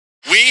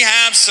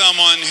have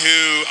someone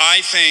who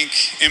I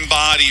think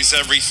embodies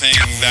everything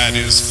that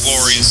is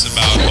glorious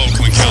about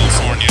Oakland,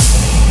 California.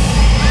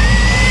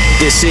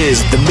 This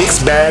is the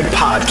Mixed Bag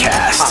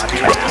Podcast.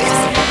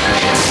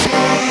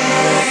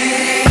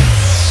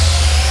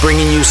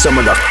 Bringing you some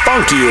of the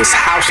funkiest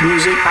house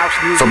music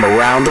from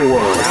around the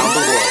world.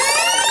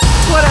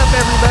 What up,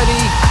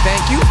 everybody?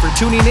 Thank you for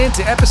tuning in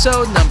to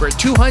episode number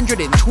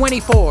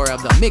 224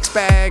 of the Mixed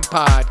Bag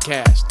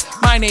Podcast.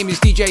 My name is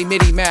DJ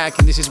Midi Mac,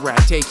 and this is where I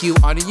take you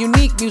on a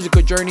unique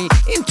musical journey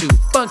into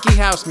funky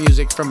house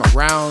music from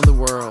around the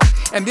world.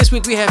 And this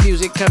week we have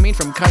music coming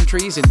from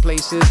countries and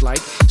places like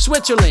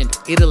Switzerland,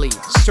 Italy,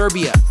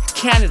 Serbia,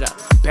 Canada,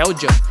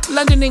 Belgium,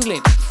 London,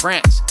 England,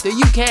 France, the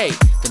UK,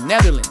 the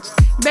Netherlands,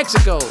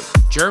 Mexico,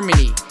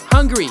 Germany,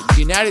 Hungary,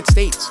 United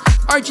States,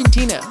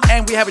 Argentina,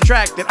 and we have a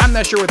track that I'm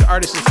not sure where the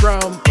artist is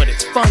from, but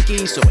it's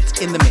funky, so it's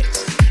in the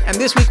mix. And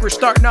this week we're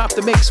starting off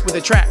the mix with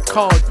a track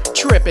called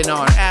Trippin'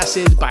 on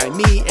Acid by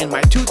me and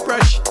my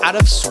toothbrush out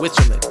of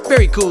Switzerland.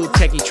 Very cool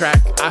techie track.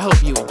 I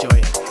hope you enjoy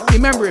it.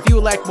 Remember, if you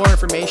would like more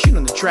information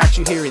on the tracks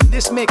you hear in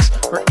this mix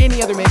or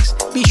any other mix,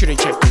 be sure to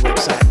check the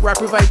website where I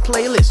provide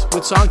playlists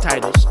with song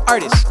titles,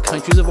 artists,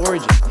 countries of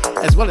origin,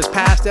 as well as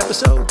past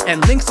episodes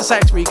and links to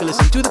sites where you can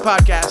listen to the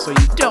podcast so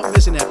you don't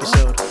miss an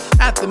episode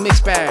at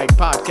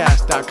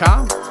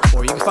themixbagpodcast.com,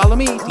 or you can follow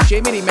me,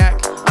 DJ Mini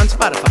Mac, on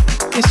Spotify,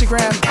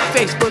 Instagram,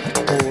 Facebook,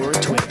 or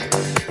Twitter.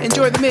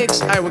 Enjoy the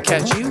mix. I will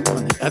catch you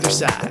on the other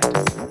side.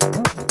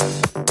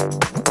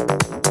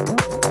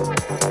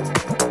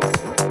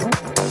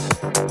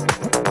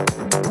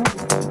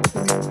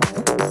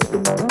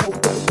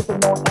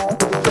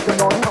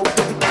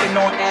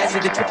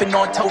 Tripping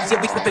on toes,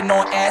 yeah, we tripping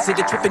on acid,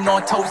 tripping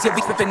on toes, yeah,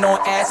 we tripping on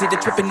acid,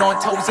 tripping on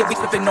toes, yeah, we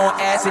tripping on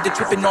acid,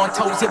 tripping on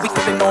toes, yeah, we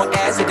tripping on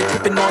acid,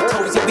 tripping on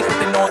toes, yeah, we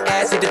tripping on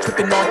acid,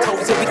 tripping on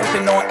toes, yeah, we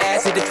tripping on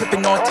acid,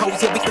 tripping on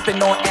toes, yeah, we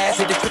tripping on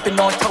acid, tripping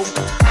on toes.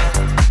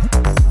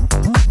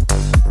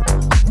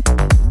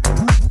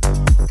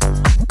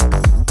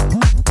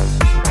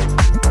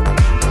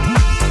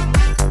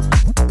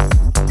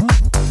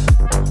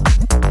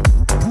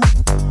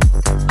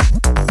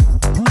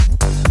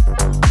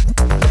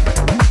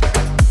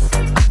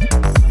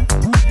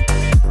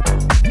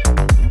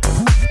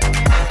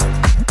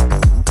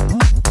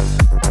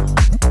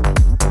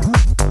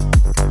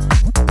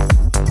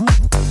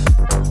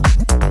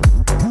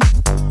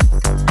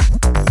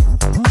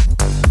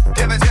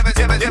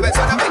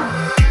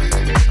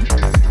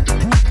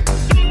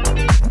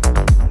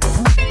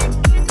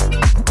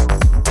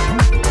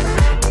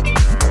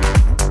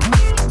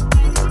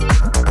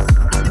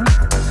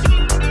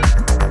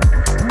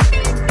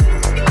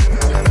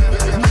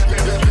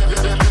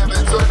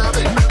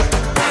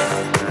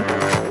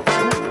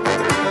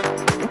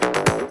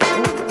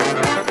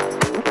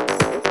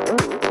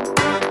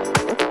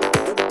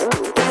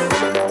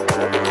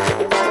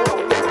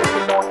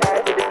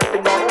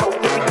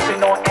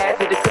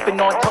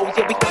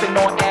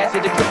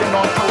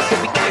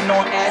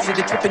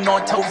 Tripping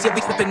on toes, yeah,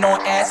 we tripping on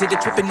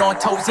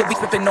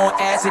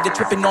acid,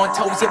 tripping on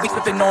toes, yeah, we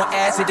tripping on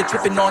acid,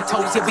 tripping on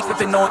toes, yeah, we tripping on acid, tripping on toes, yeah, we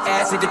tripping on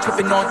acid,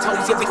 tripping on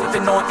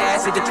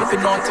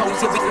toes,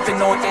 yeah, we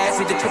tripping on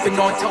acid, tripping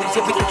on toes,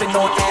 yeah, we tripping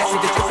on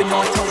acid, tripping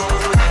on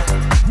toes.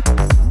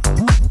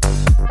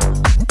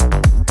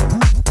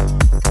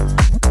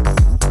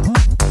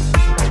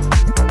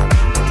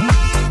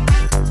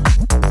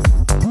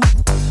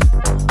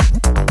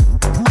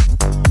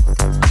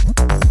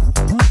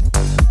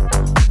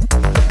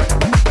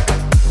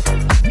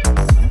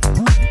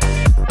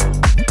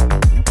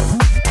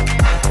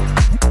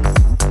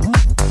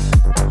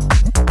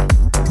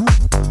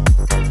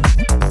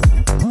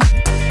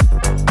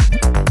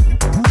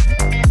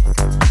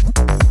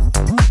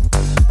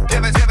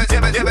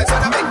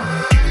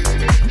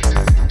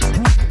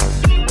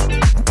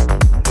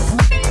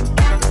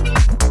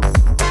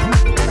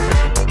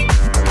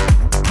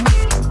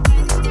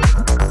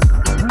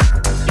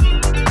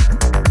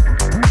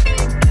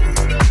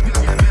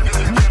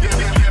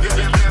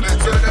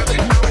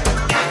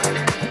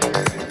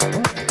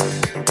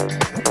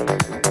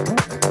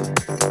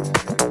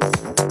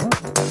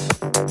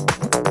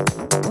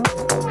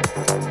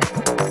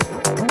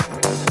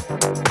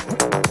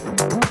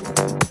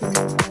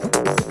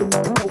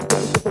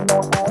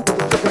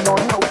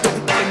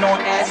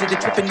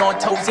 Tripping on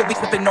toes, yeah, we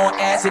tripping on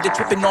acid,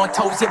 tripping on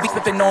toes, yeah, we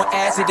tripping on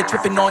acid,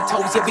 tripping on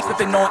toes, yeah, we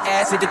tripping on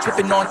acid,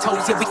 tripping on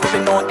toes, yeah, we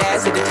tripping on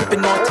acid,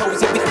 tripping on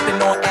toes, yeah, we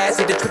tripping on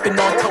acid, tripping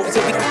on toes,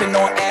 yeah, we tripping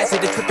on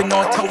acid, tripping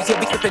on toes, yeah,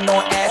 we tripping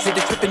on acid,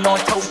 tripping on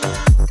toes.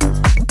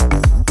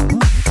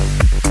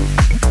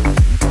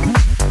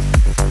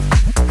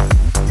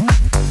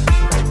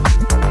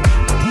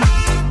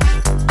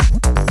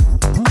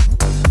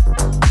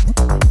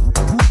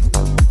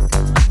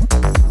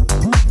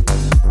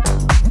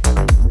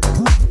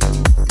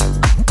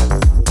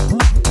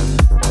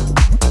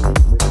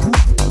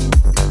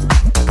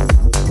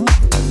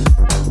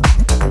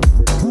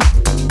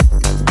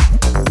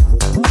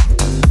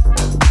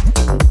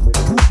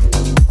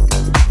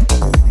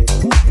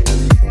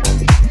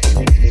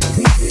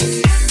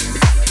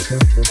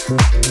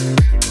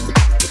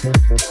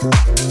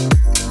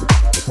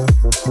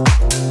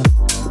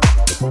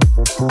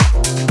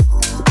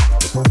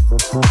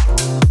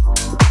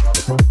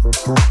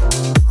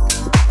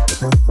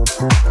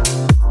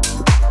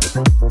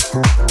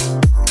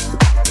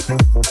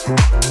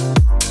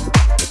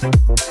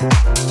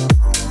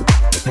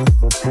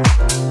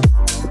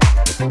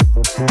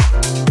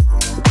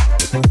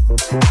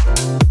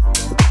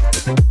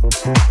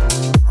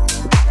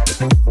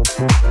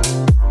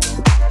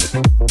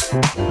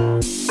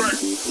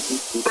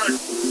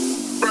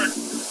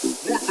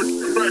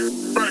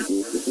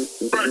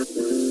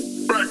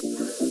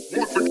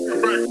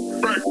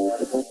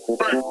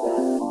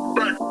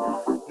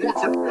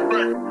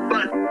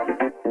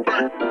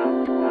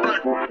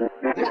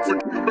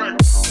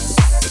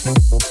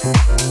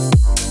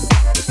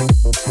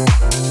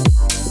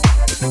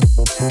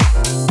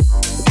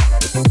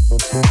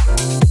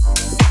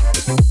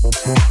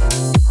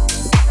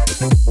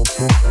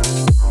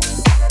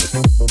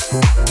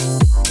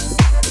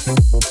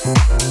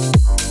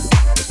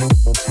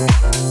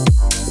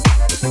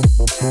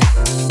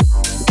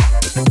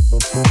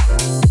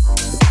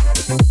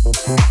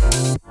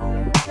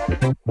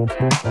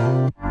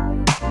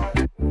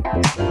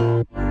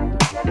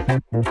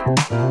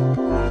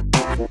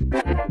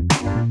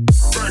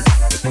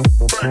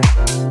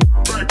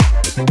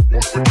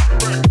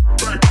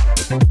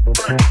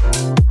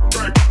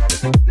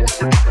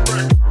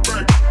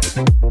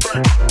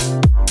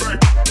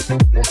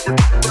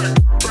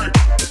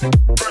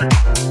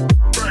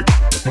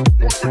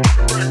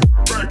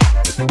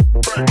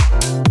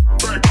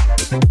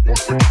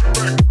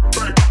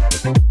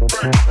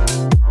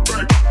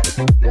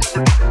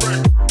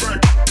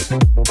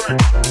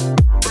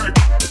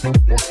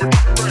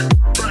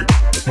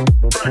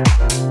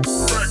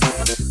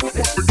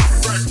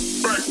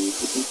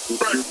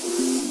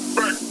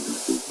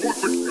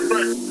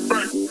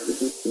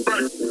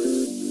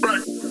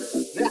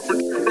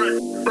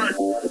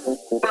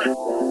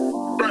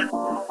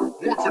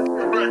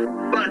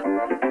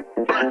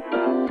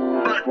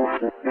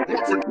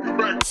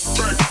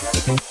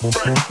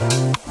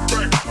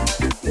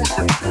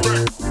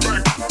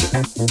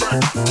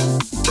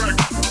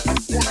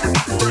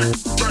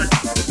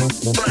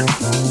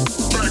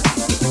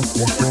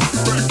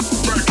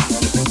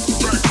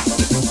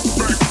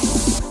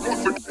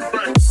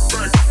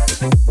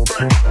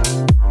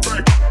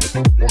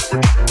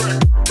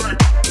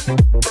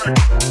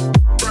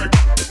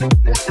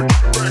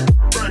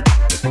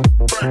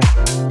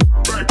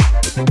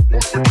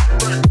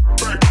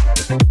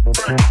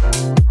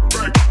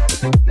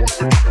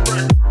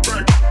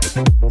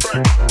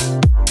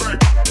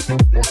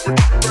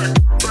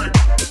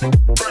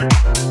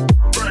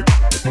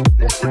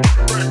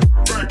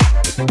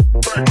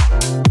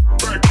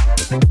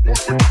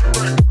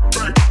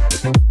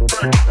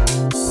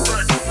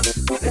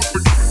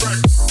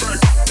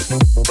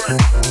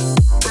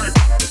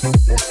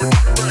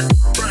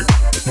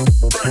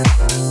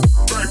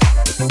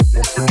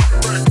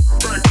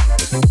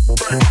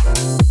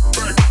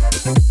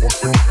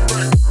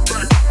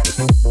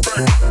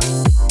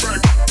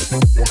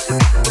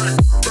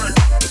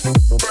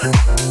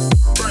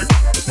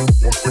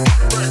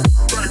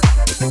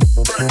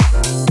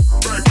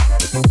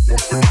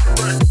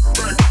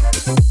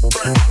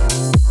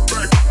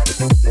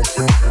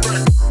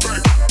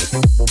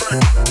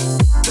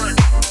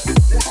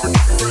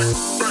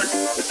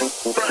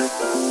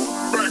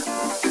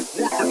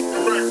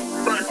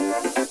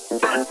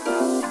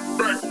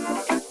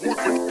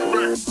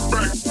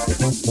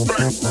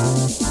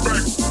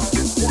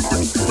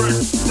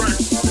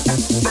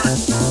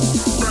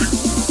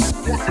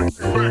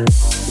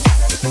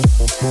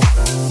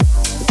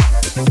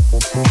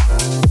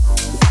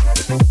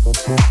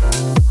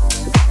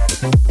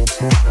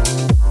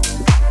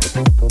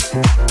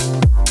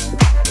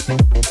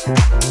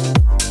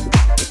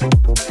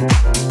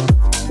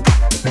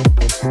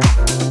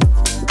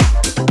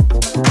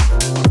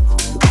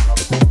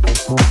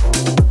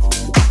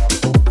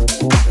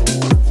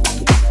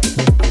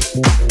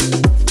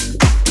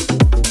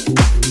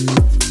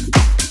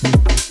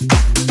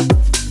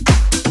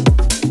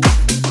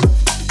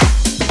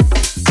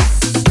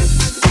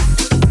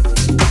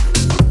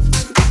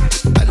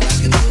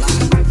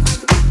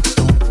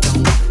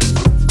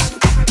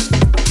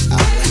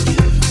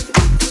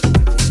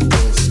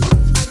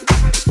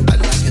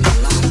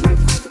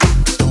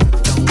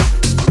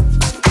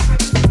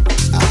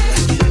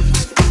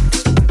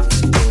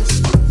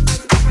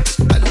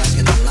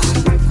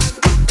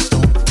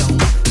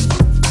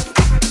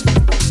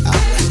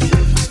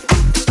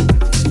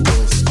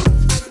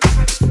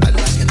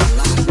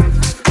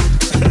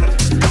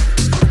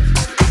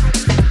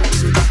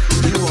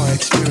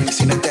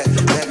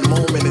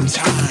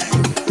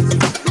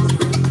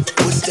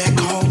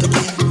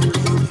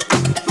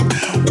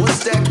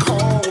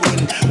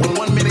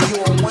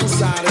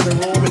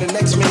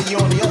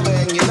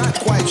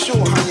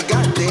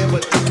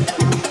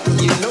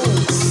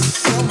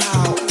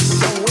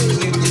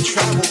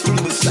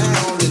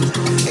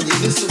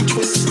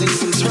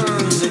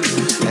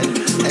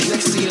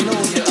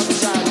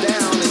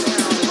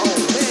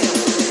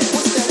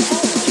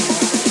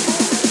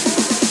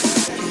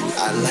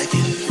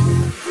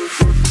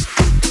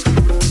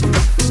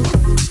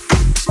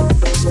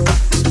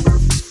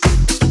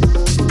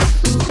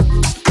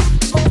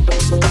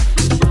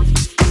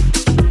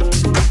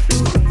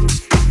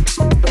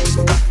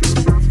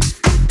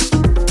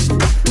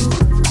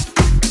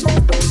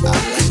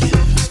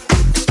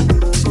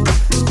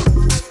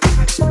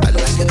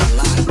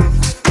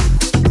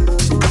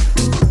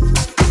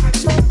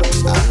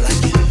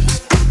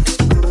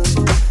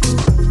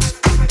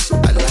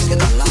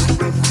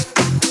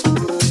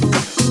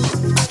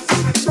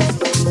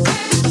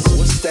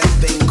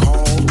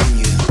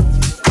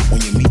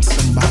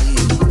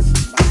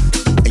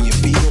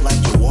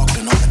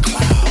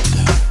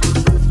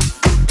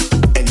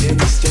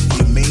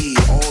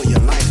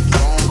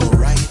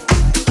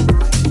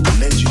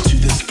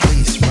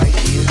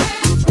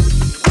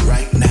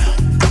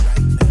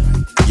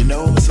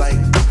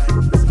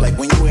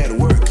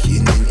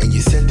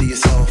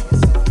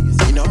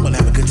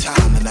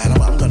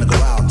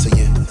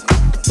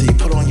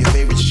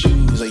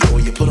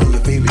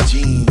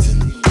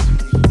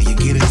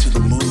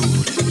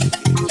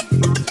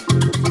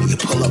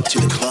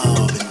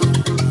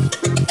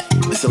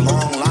 It's a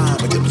long line,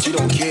 but you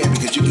don't care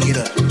because you can hear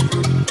the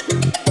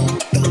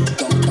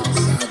thump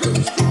outside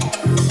those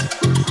arms.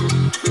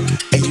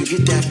 And you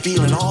get that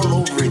feeling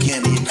all over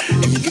again,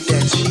 and you get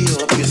that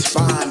chill up your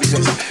spine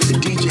because the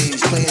DJ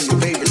is playing your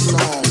favorite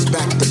songs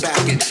back to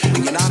back, and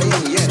you're not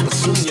in yet, but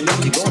soon you know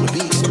you're gonna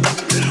be.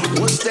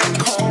 What's that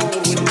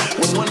called when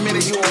 1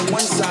 minute you're on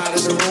one side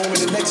of the room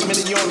and the next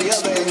minute you're on the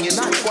other, and you're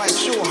not quite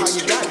sure how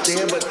you got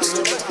there, but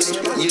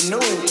you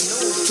know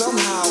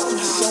somehow,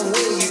 some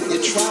way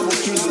you travel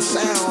through the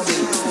sound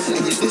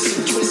and you did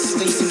some twists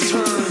and some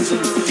turns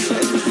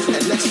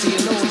and next thing you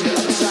know you're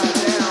upside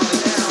down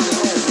and down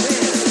and oh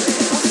man,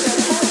 what's that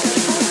part?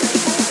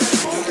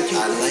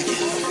 I like it.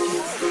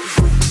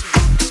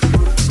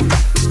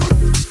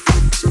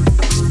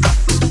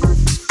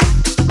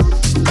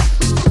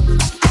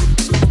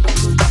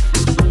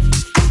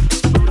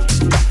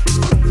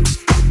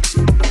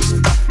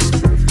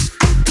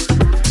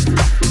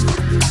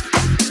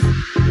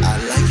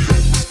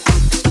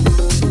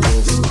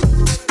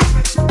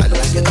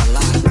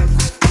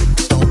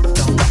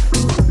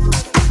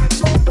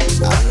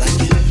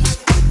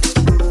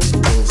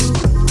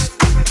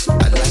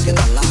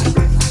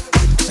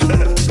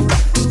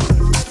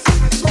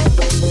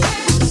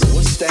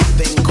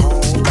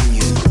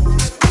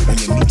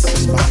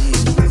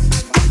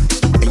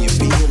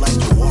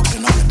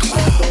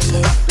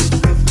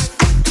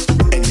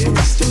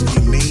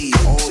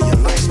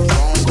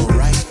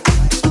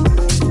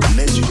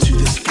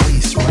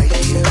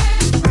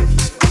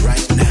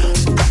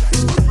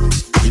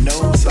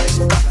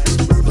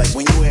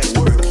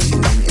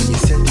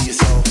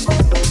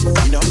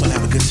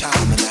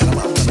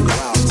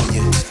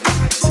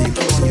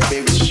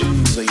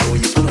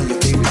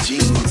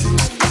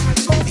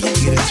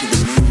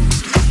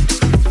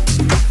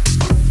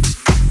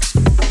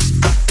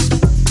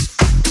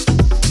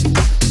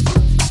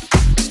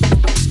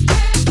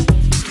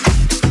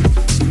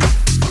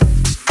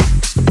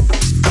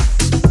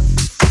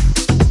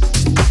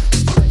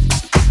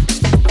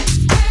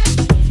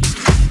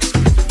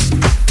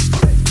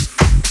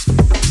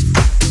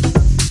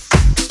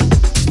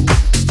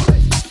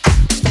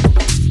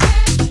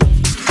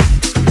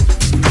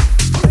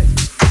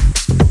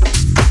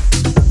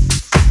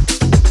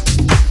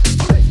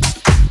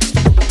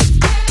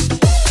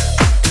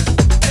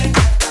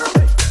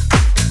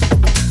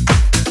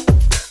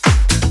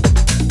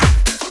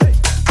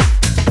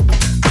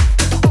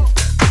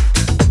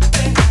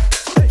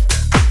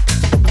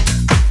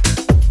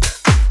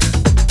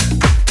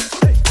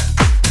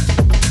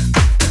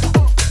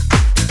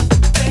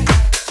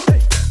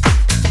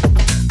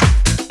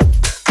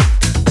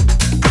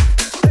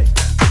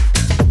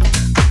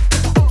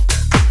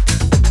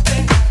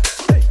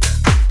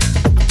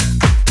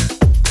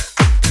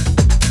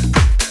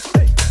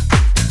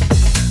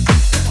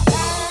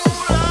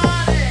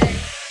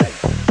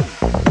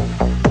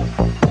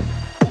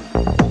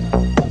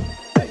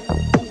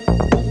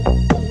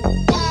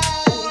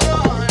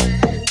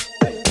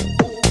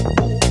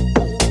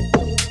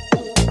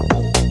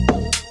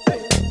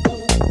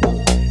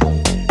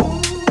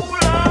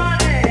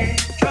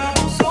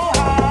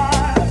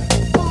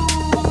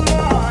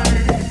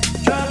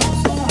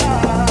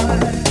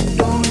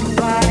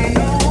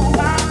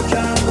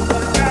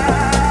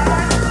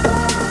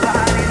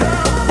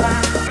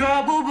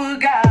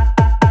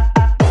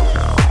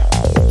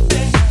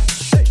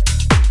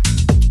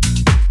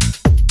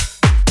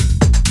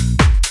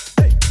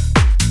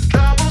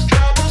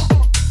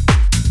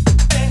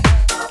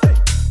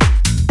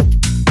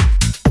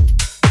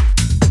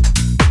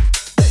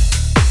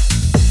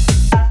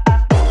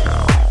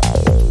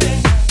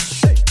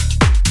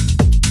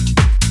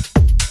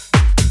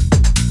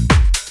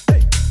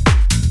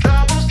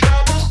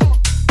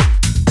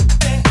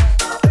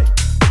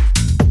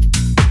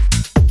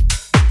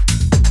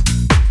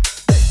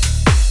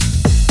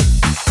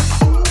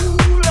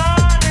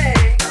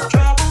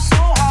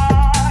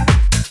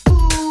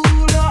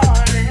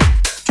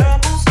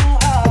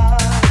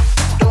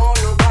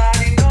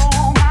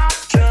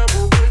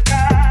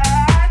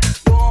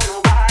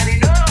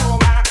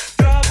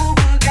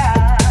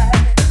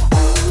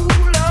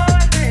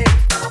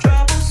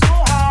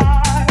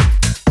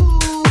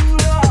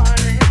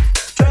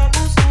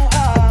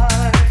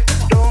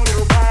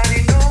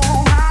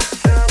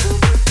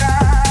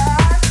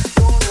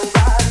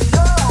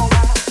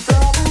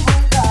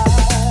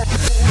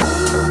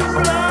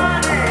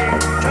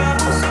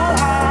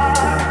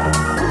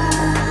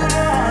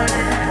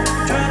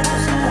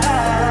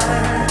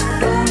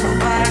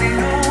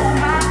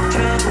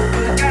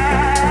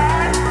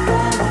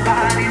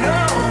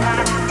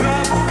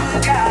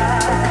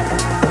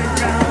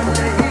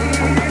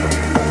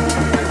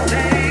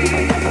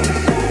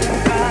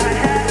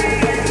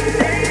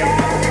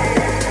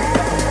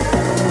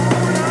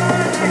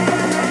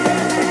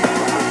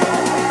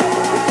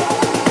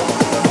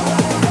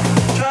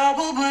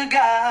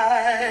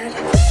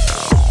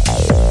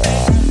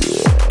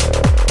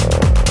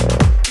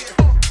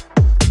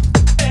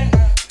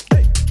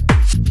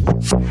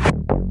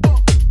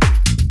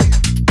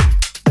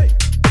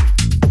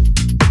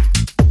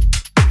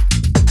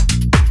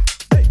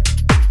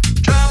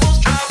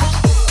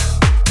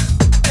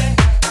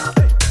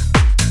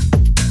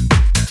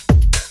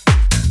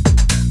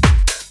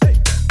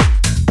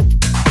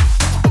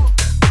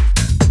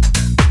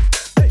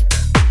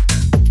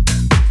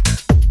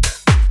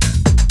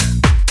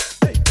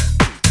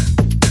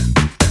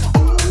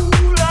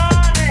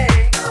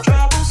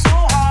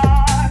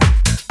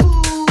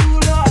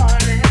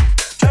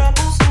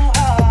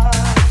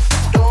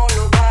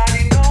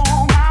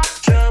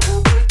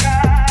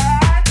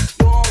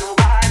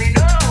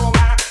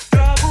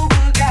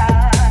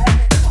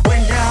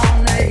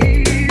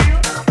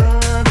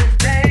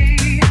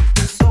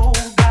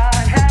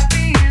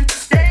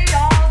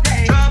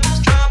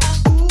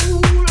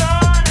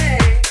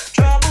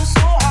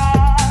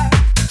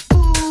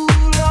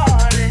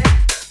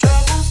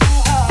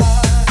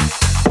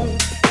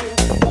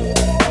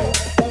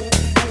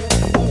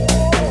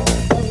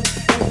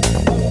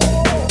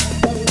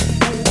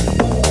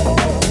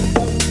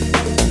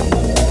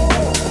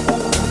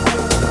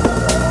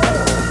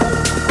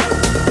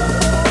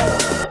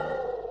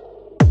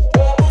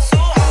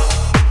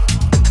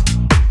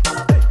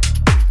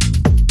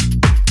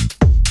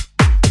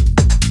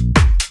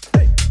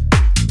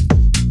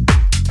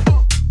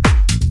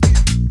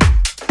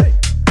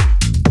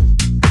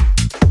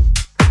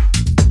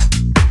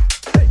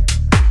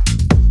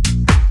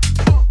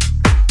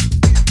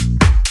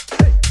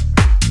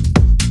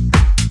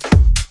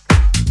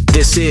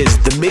 This is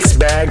the Mixed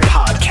Bag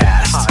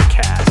Podcast.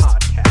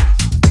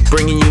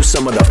 Bringing you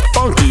some of the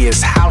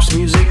funkiest house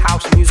music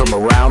from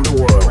around the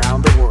world.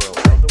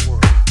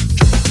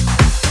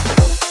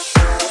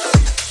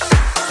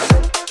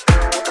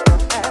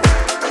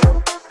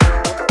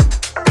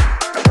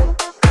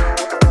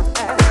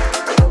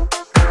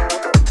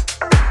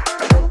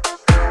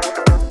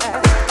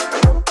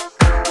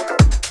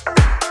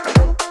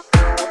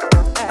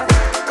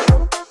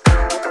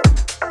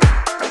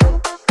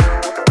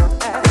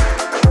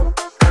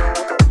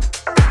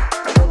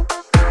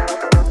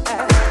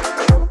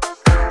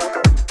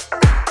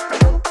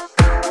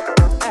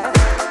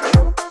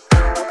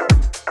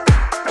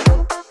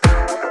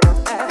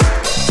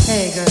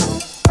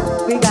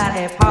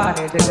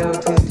 To go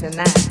to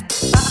tonight.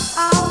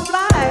 All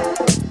right.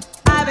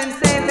 I've been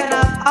saving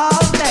up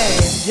all day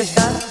just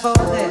for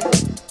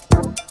this.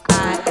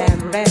 I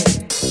am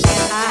ready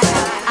and I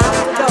am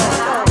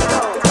outdoors.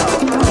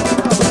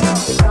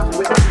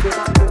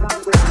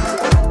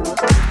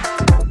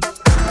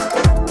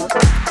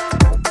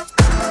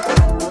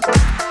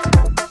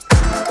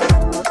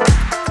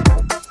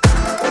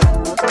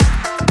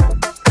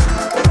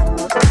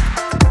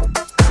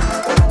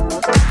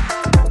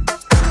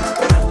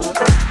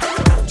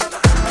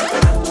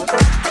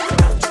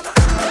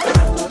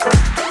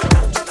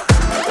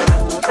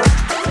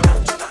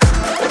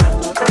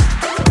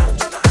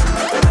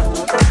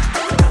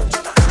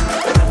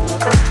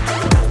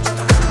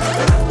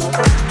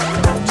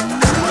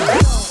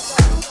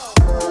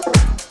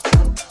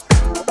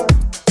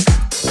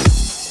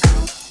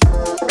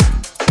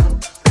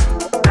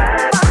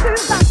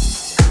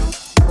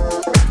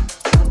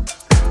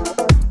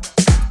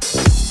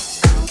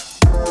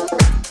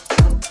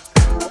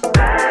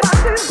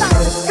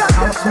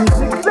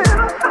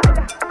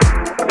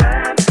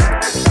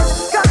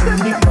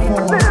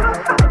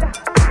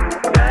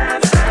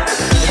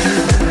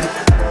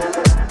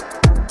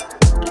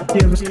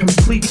 Gives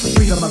complete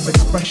freedom of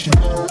expression.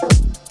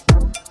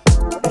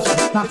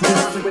 It's not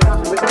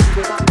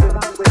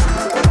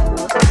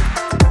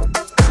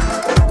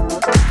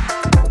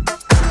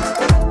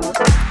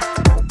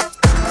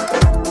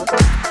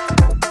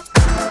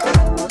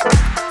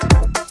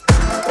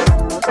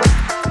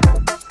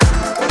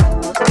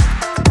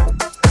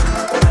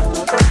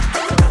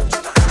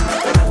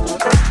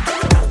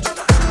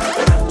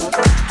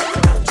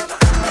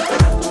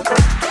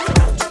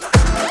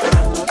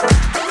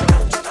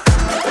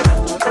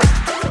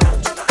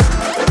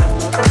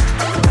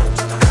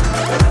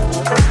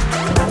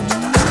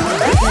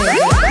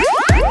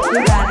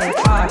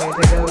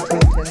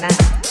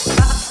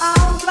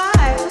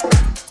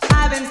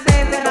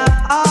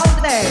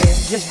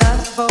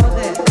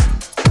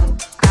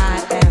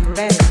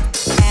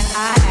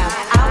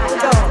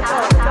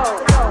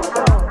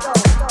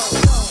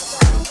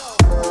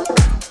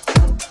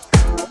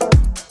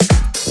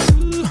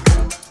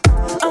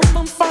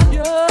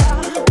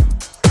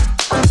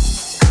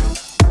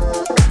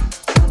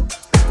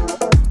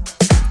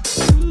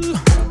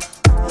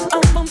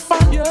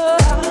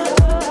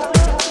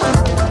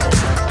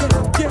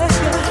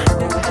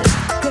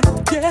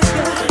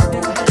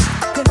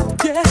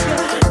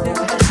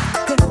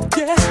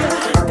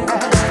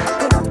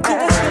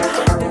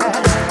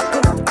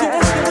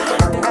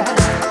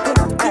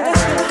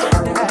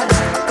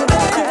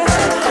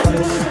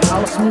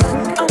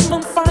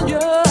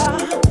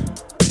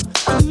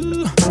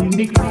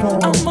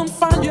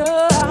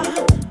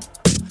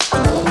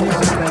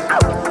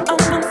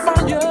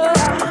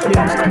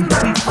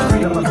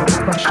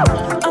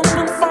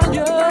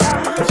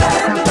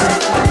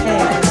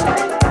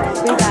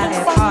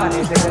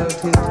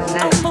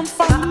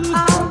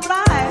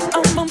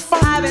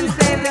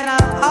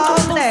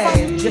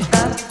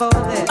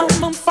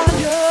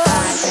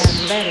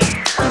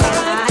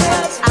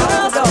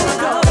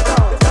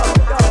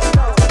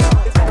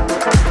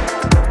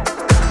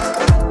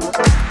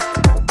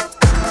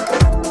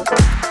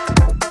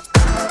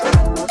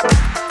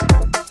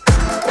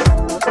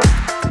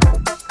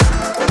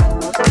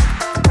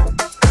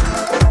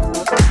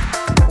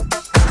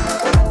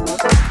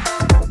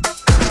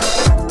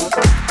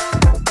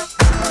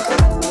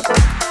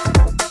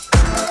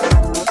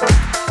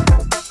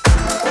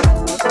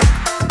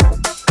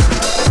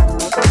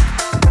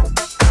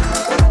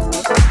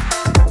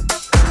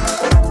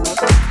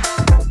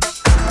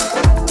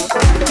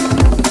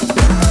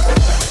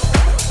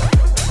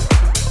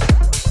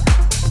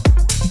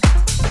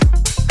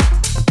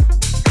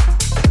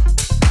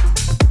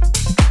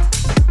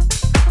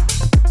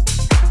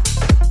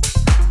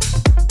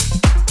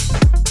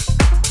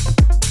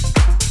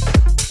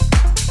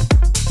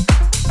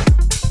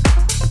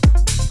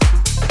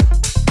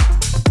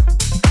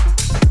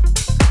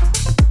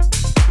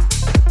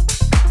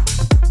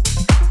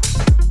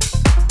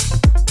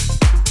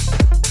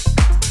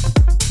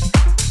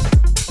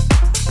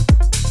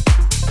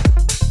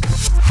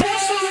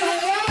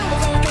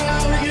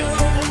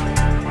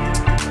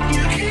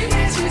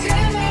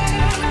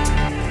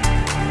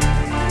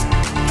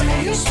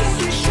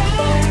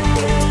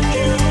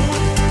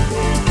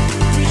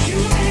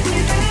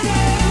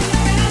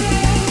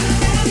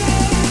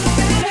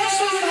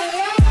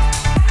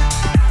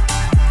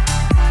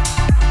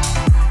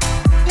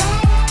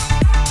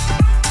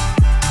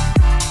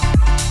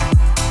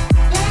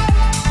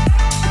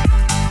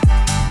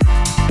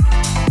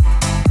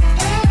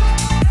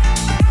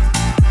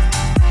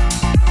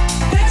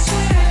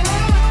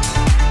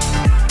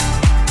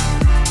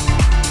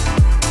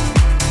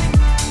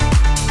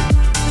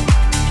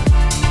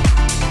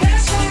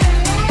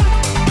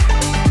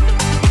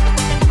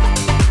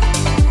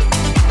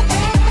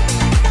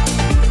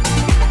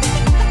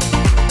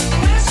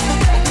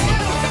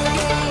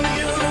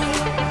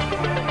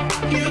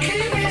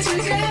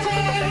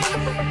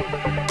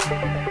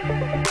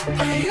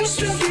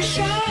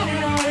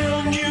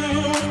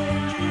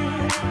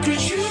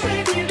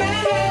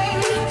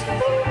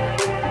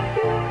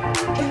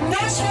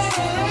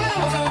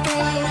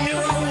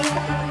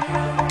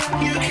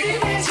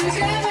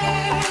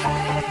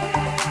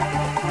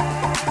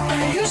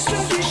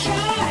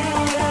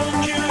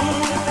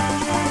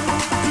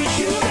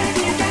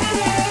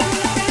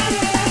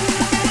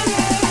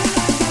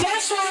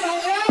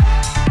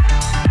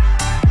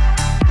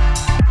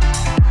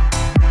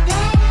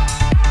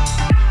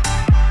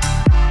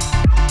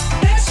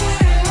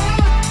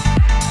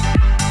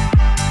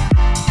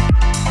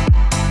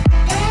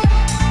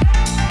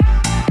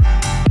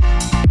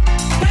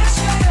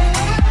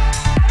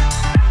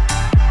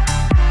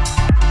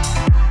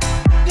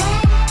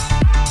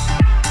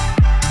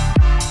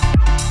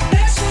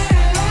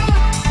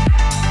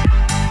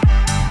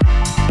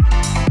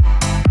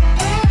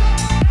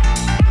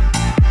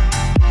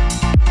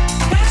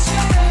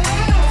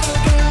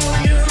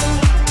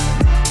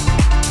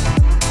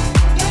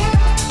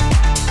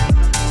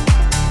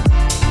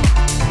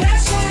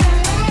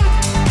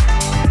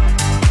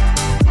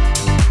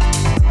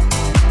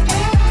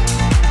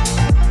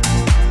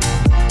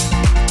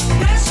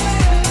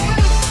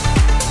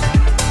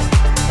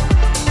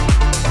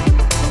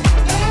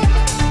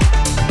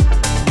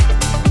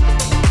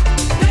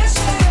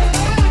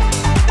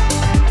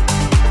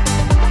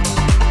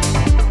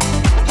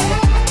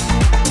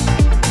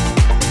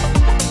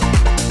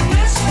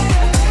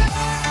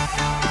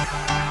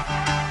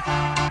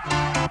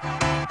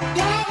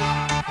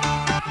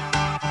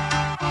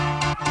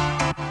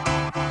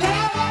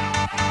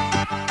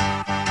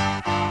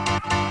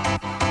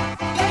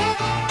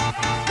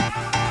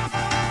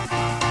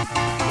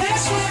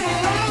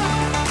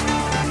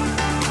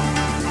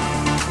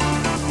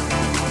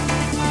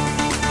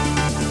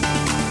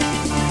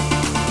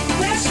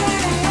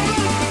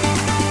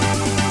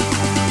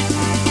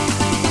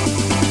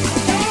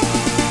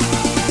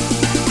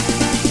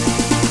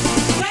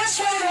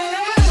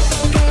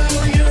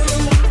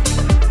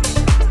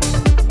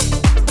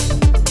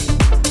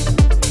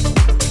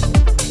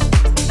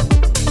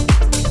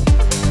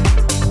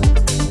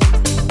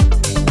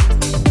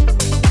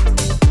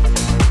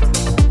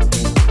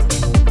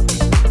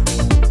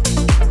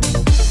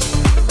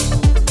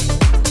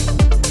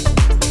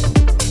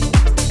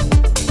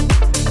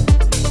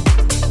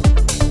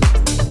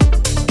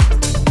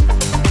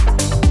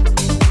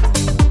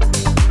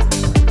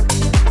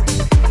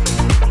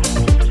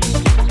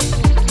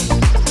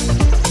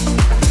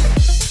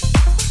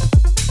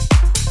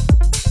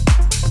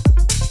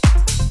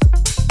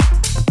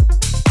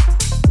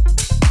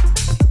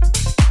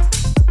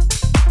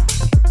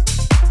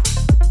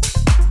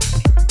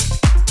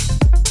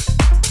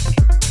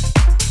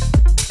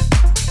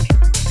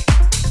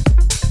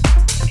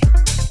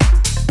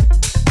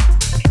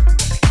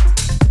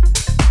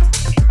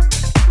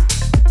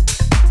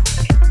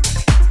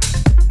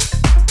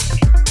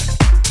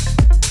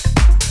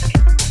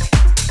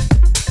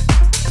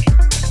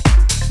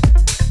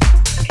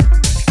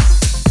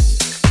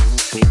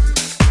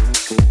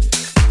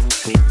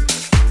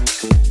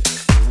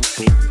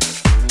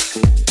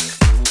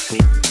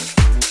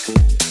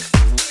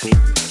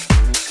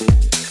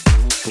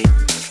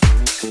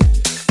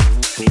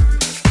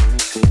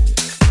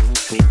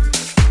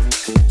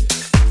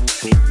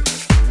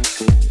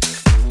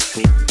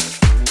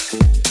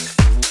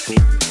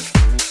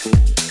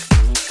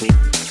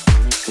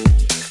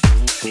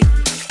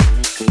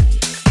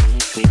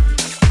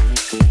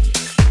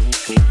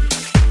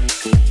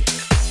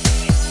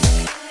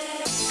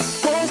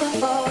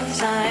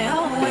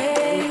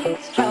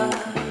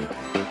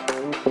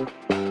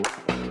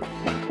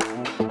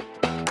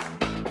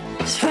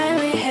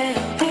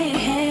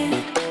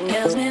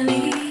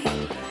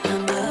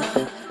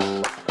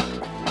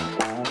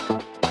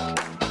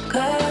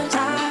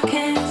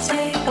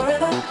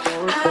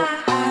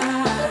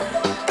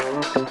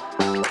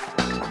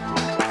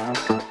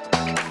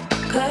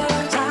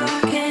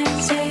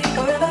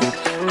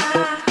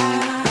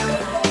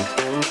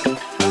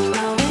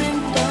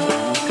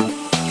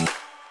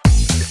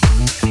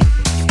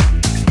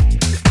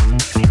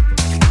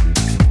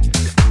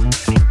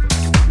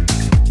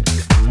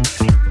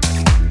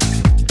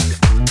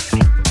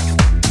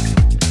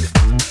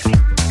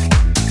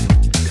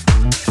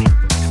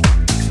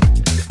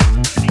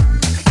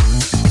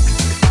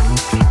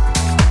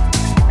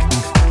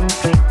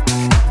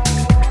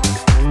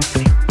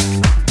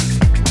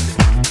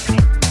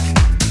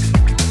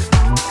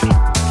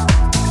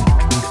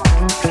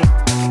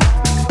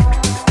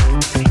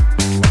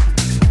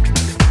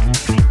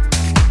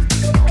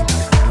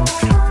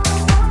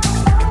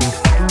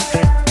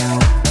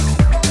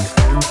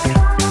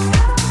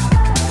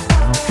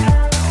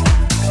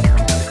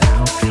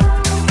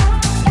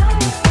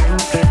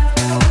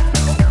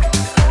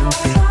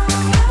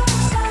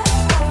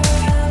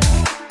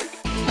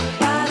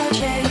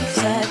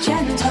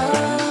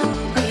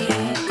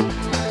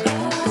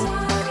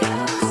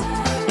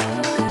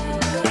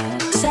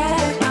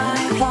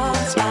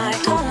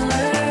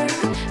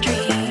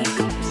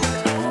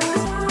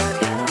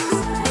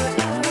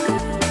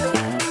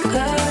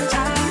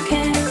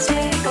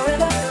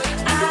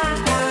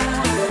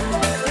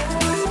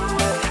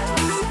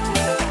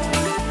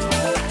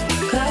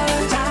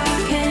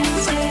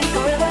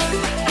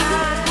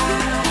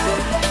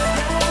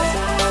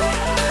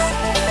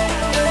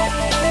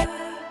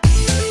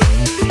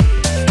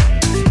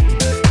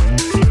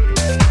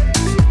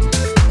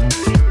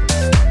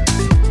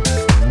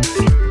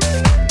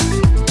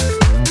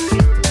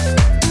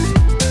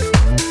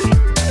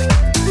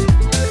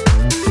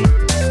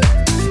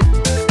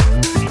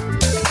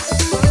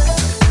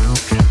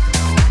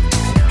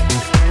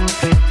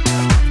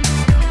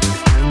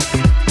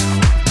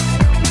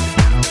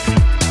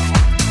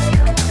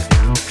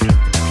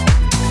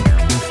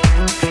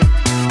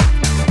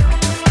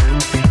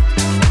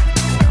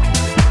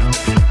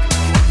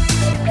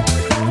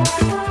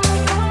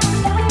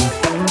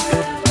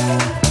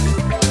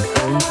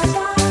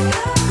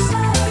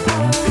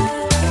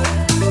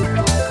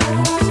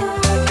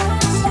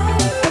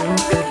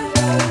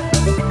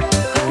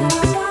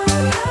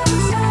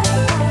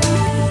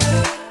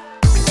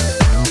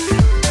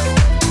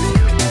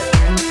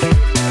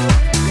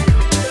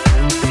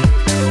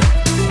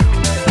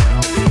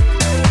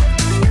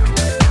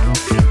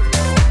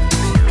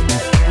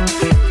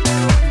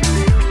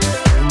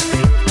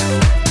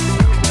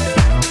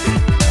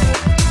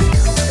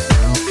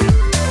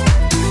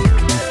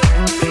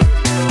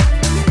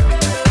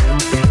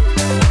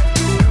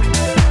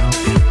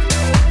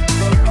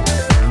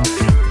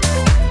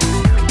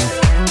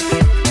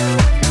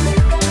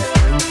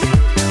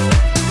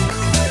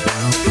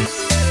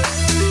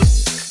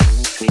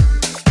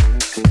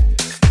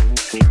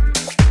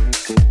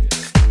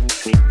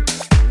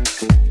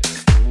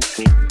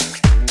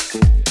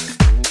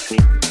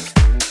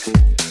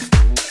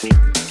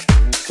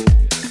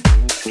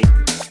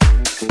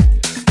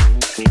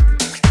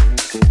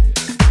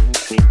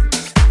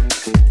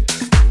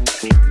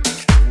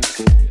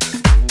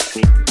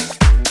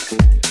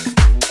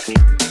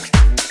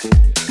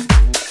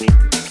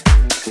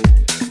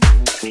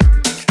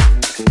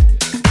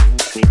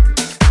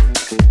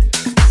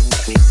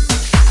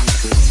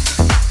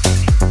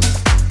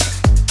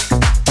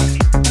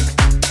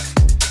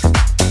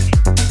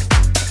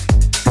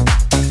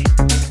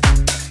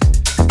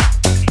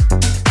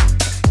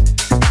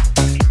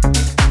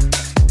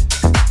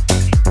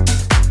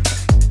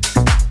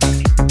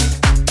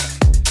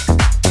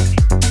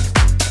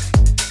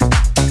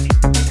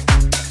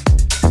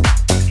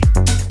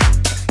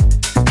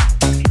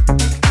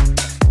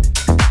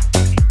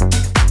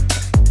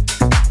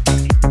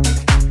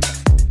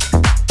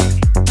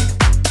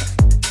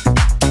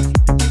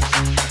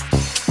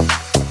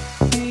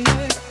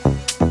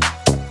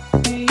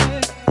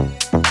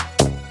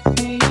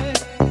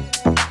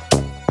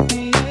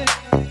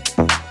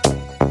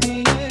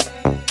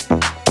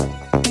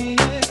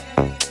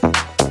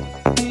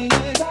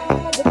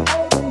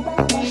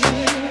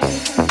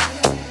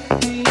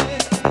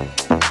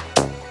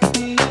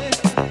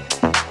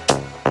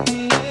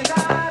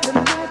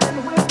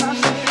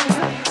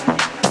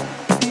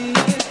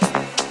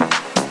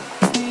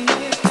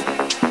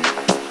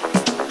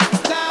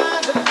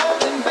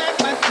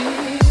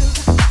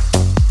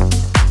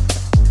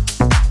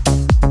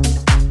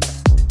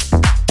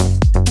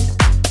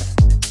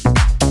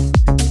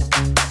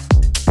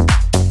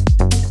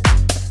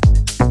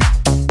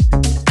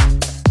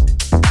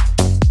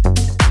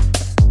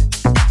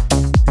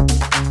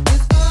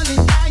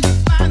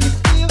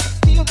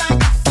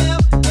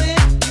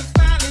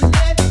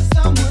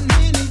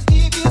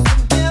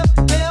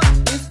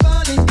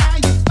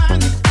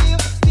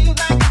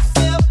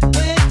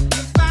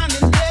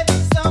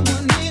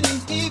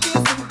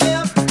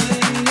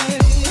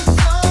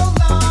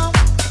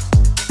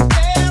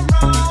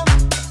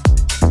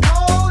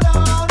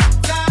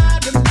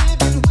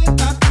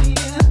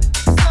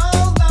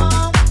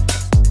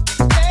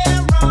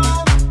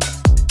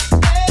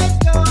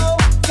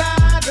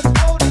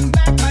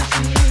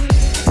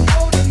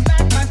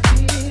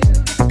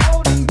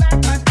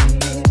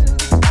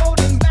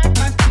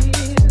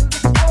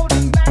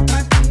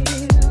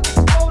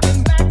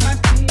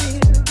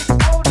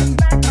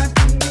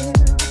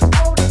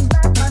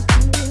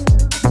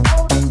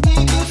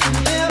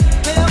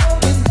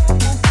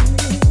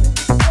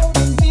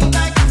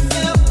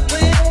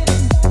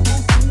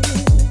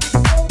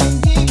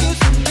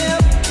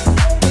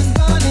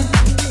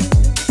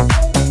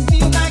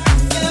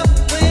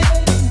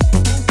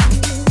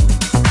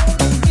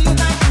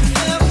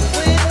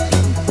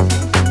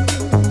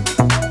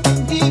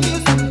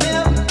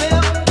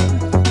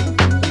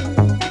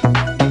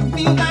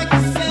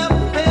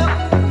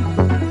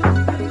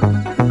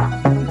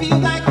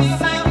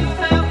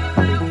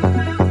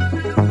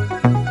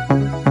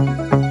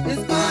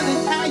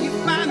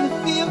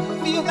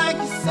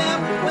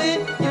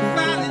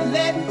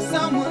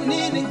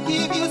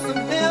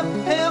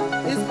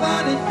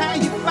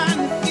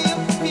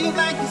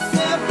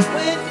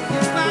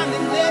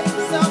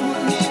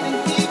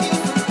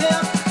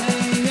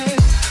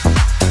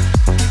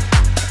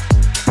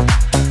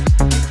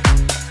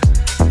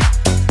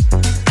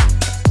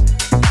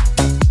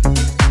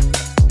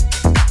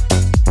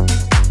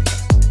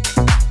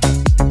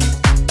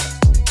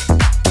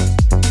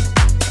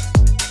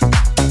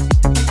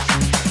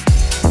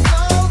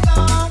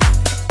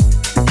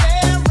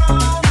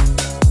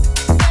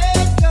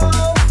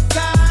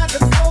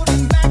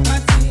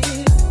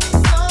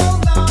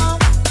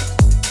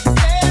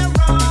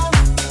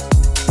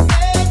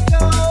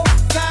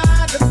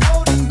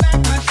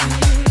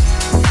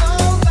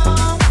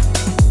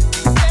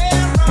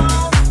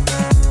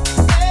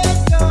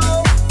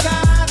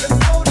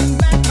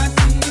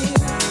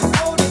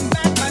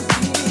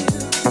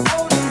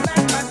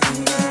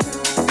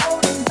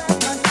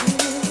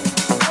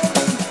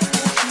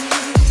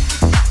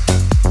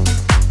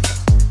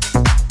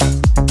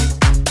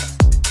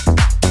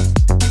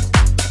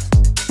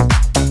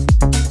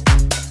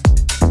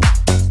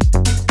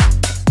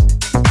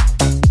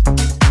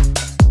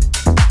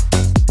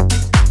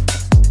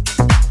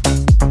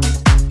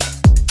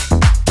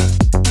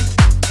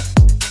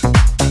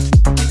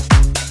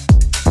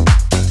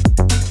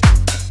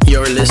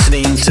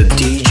listening to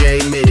DJ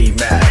Midi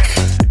Mac,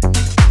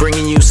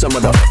 bringing you some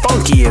of the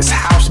funkiest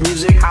house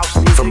music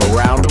from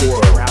around the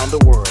world.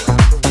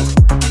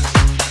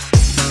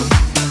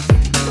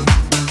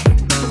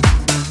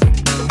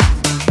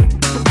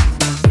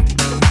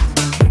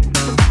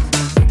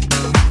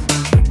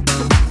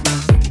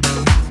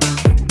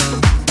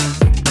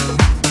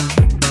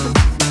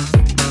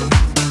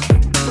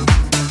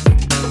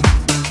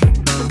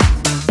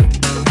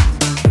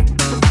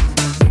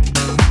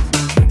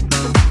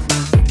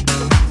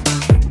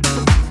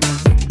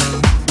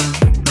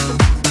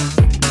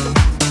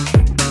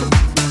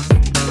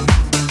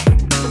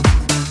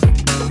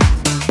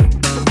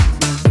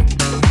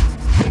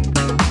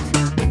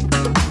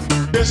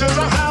 This is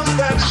a house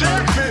that's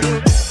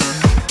Sheffield.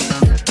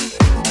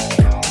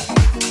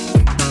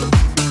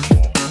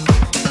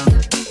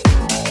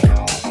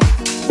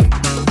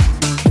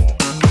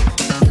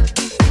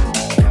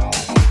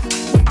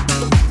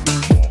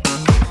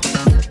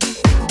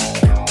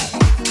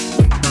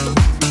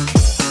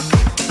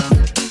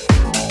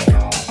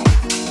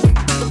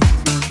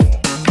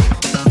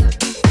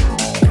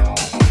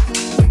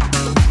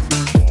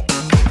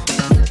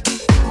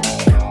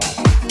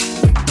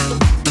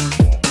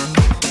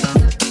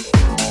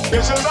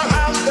 This is a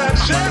house that's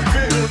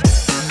Sheffield.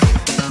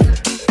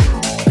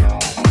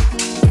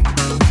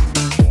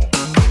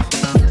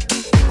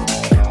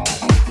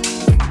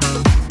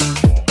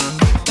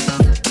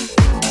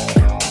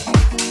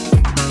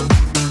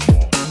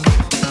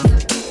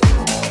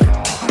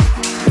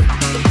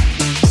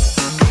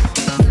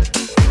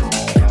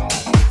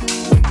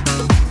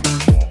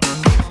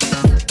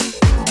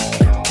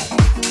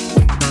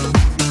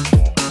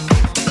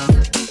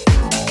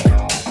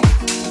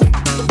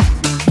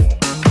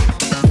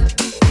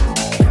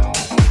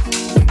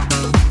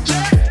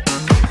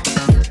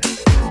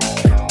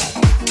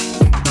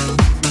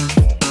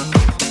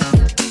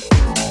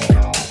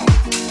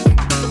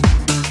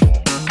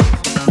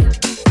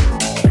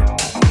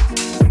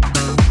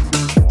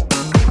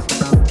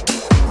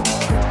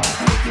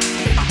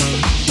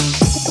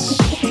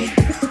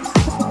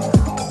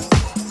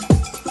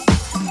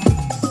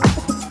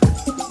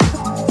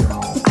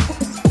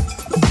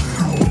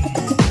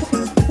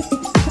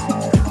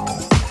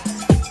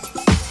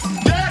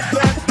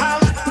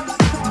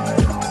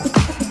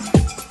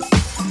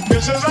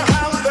 This is a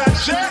house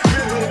that's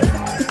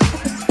Sheffield.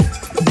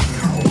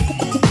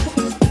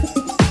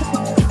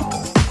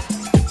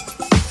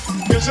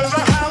 This is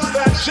a house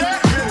that's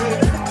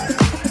Sheffield.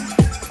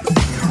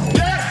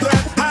 Yeah,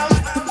 that house.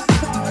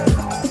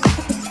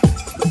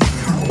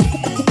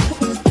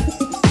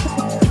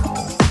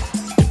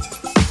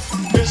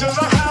 This is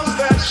a house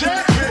that's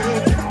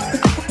Sheffield.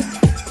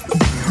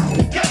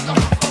 Get the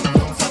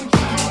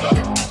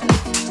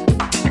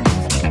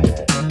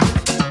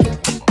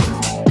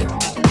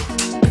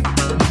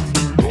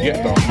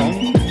Get the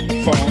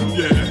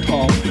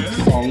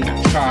funk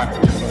child.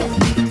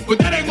 But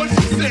that ain't what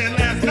she said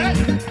last night.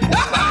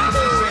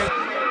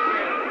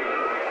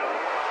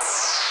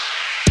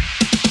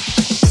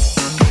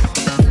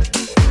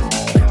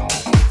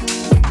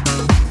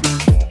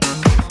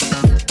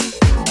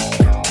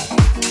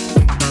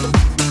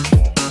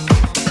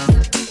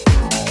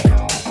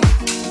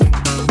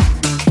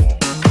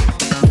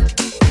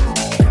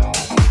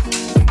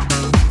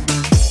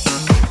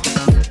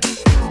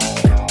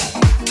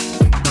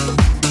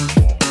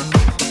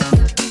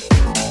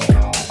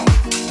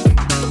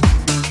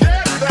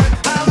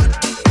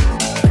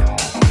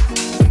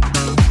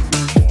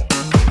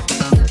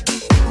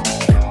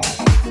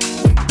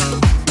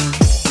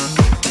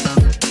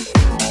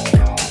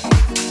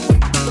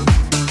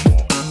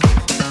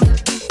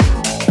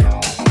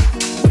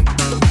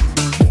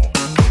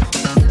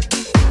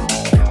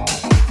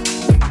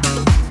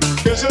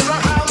 This is a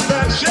house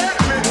that's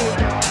Sheffield.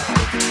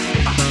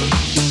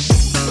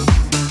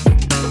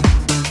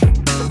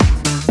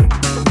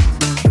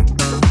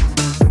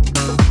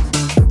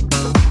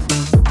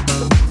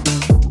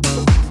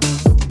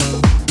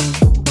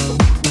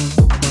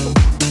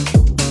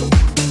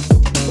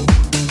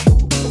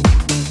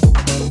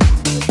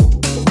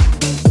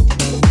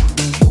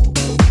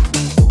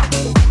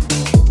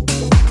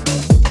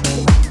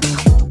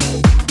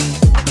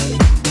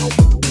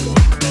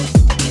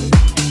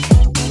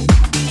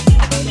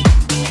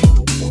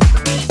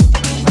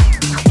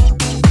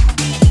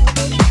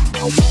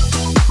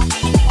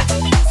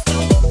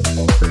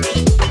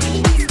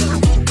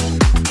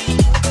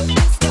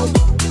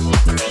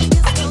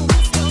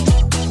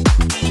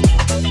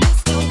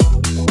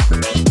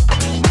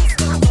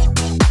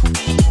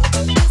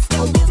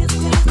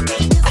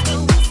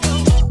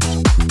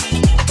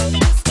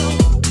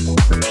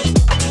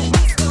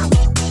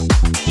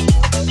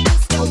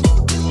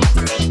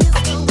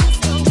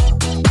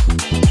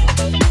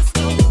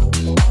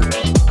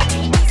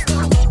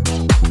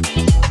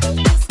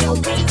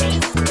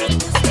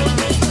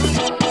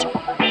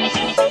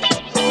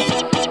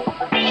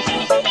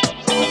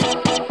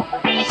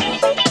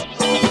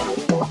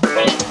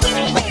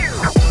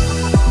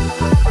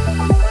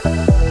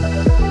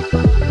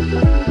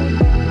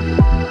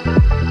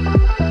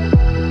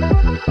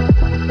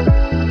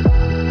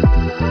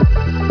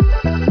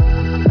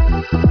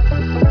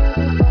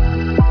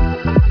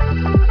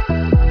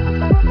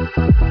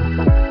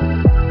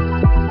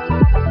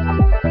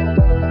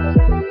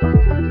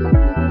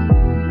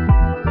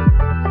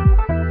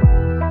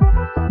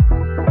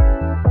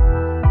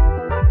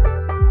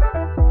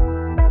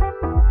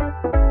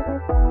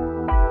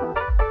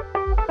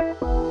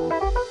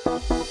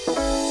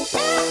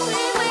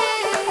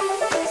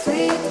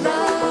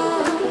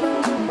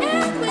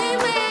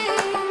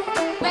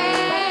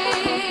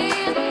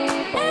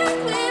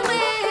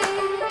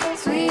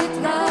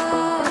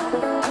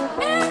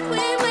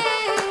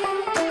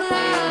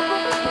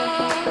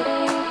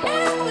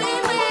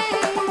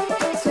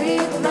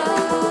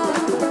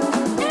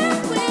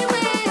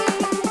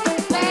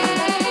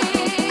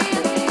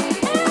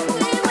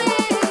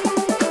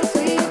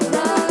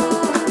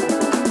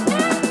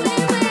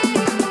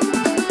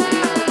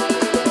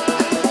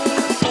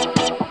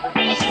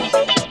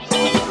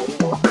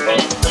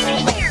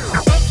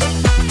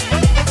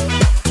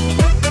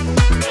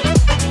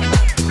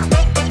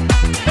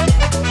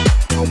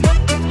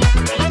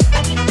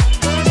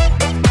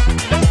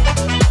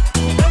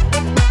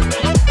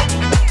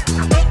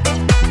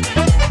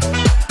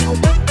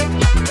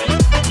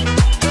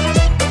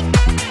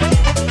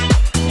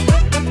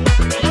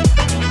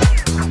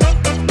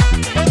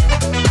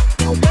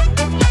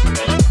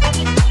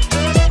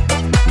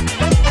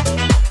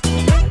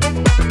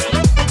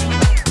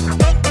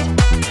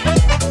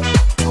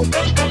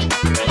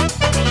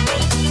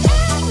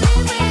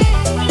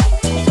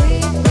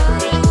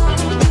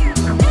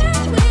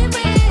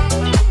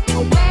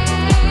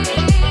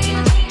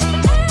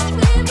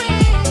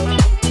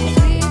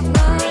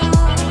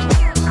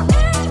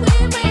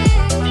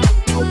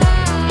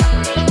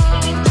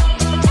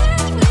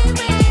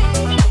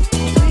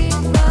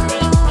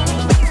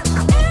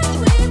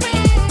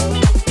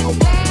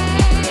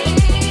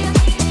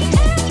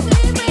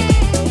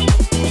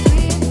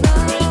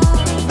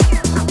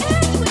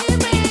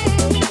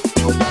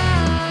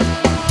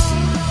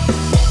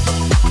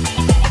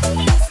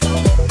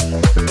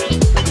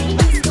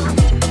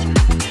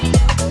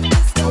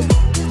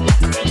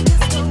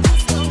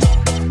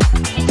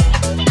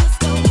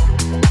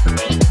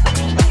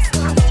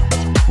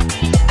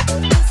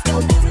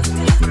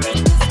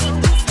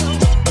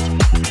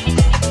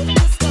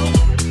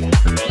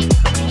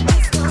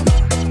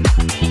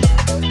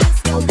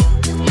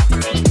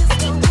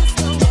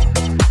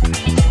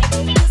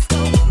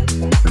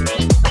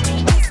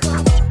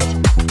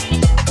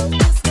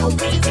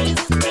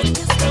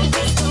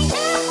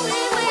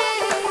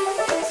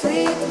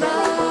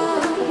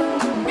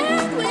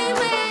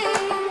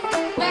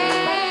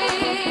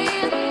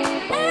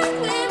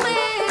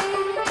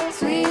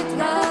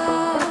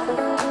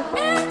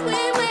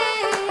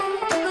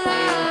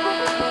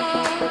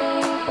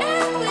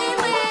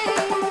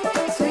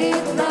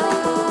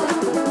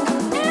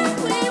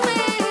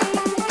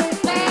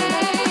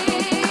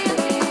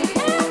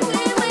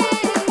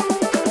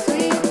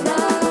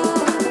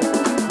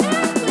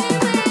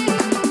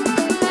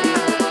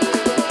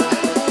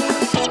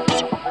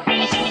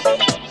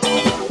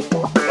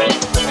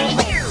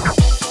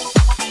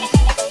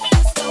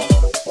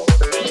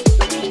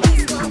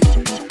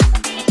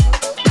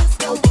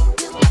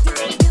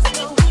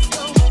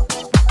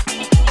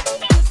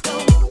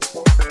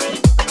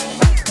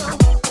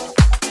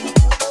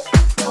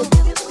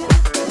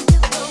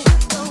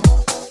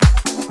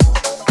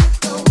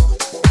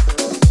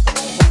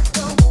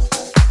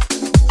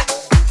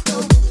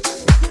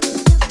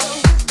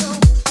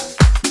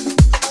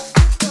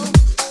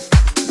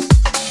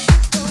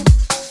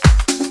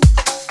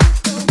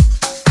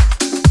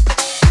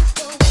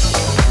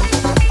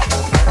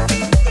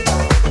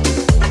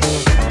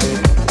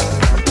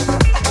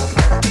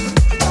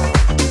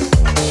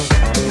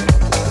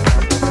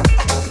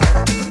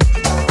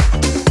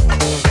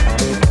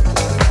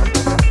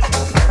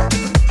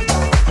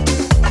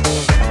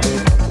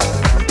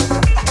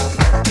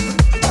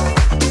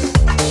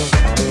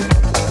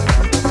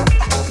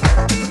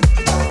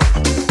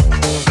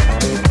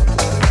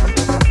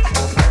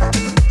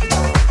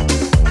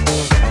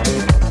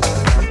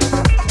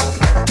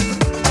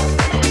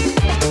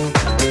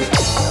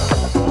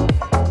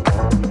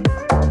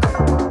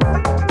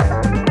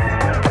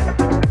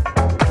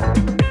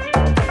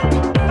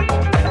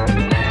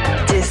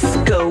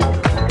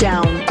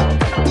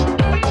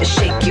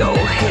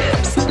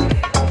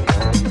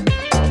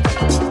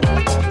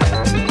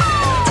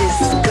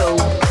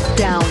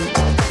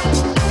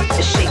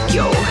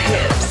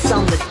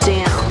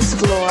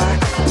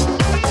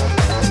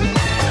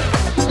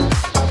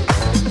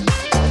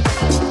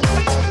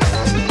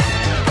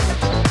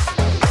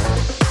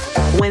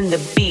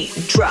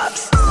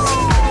 drops.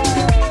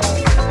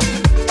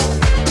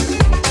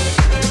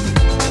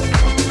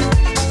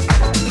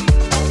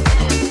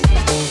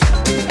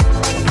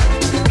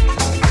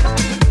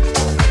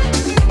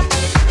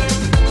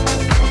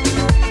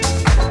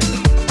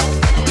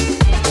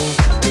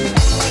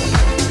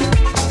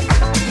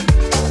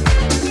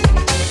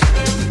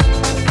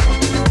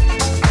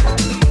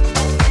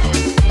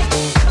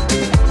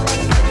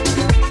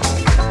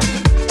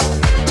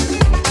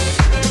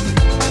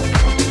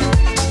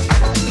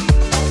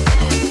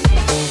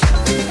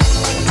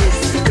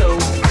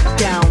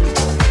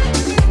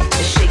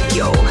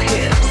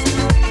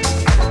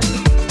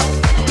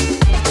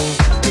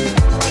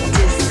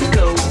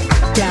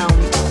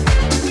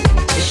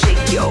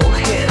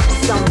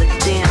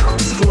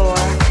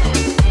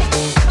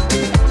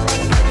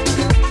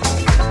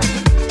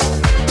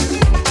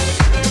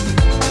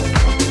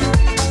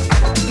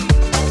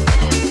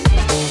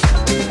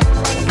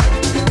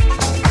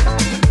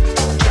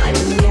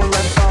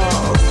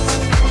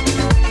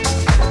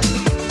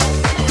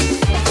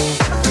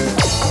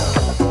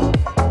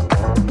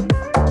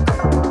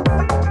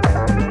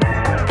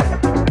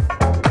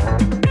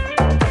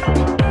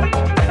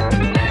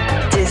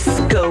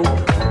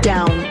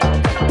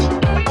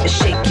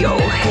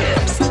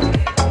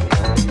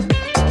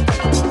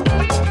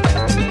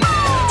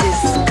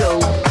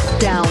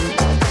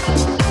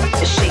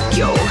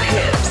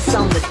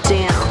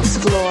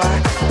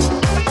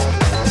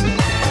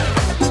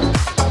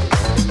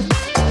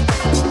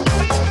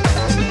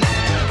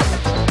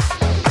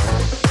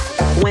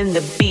 When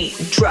the beat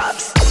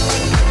drops.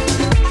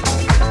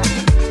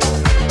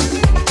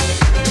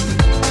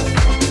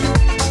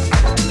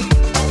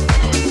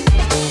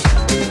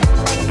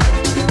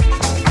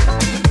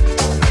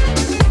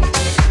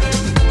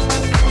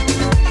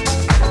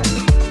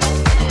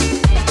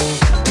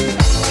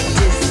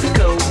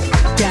 Disco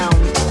down,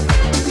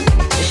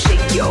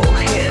 shake your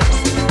hips.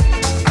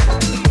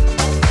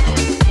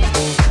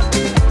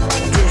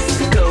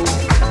 Disco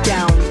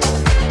down,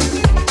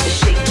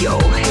 shake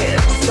your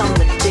hips on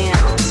the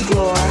dance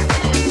floor.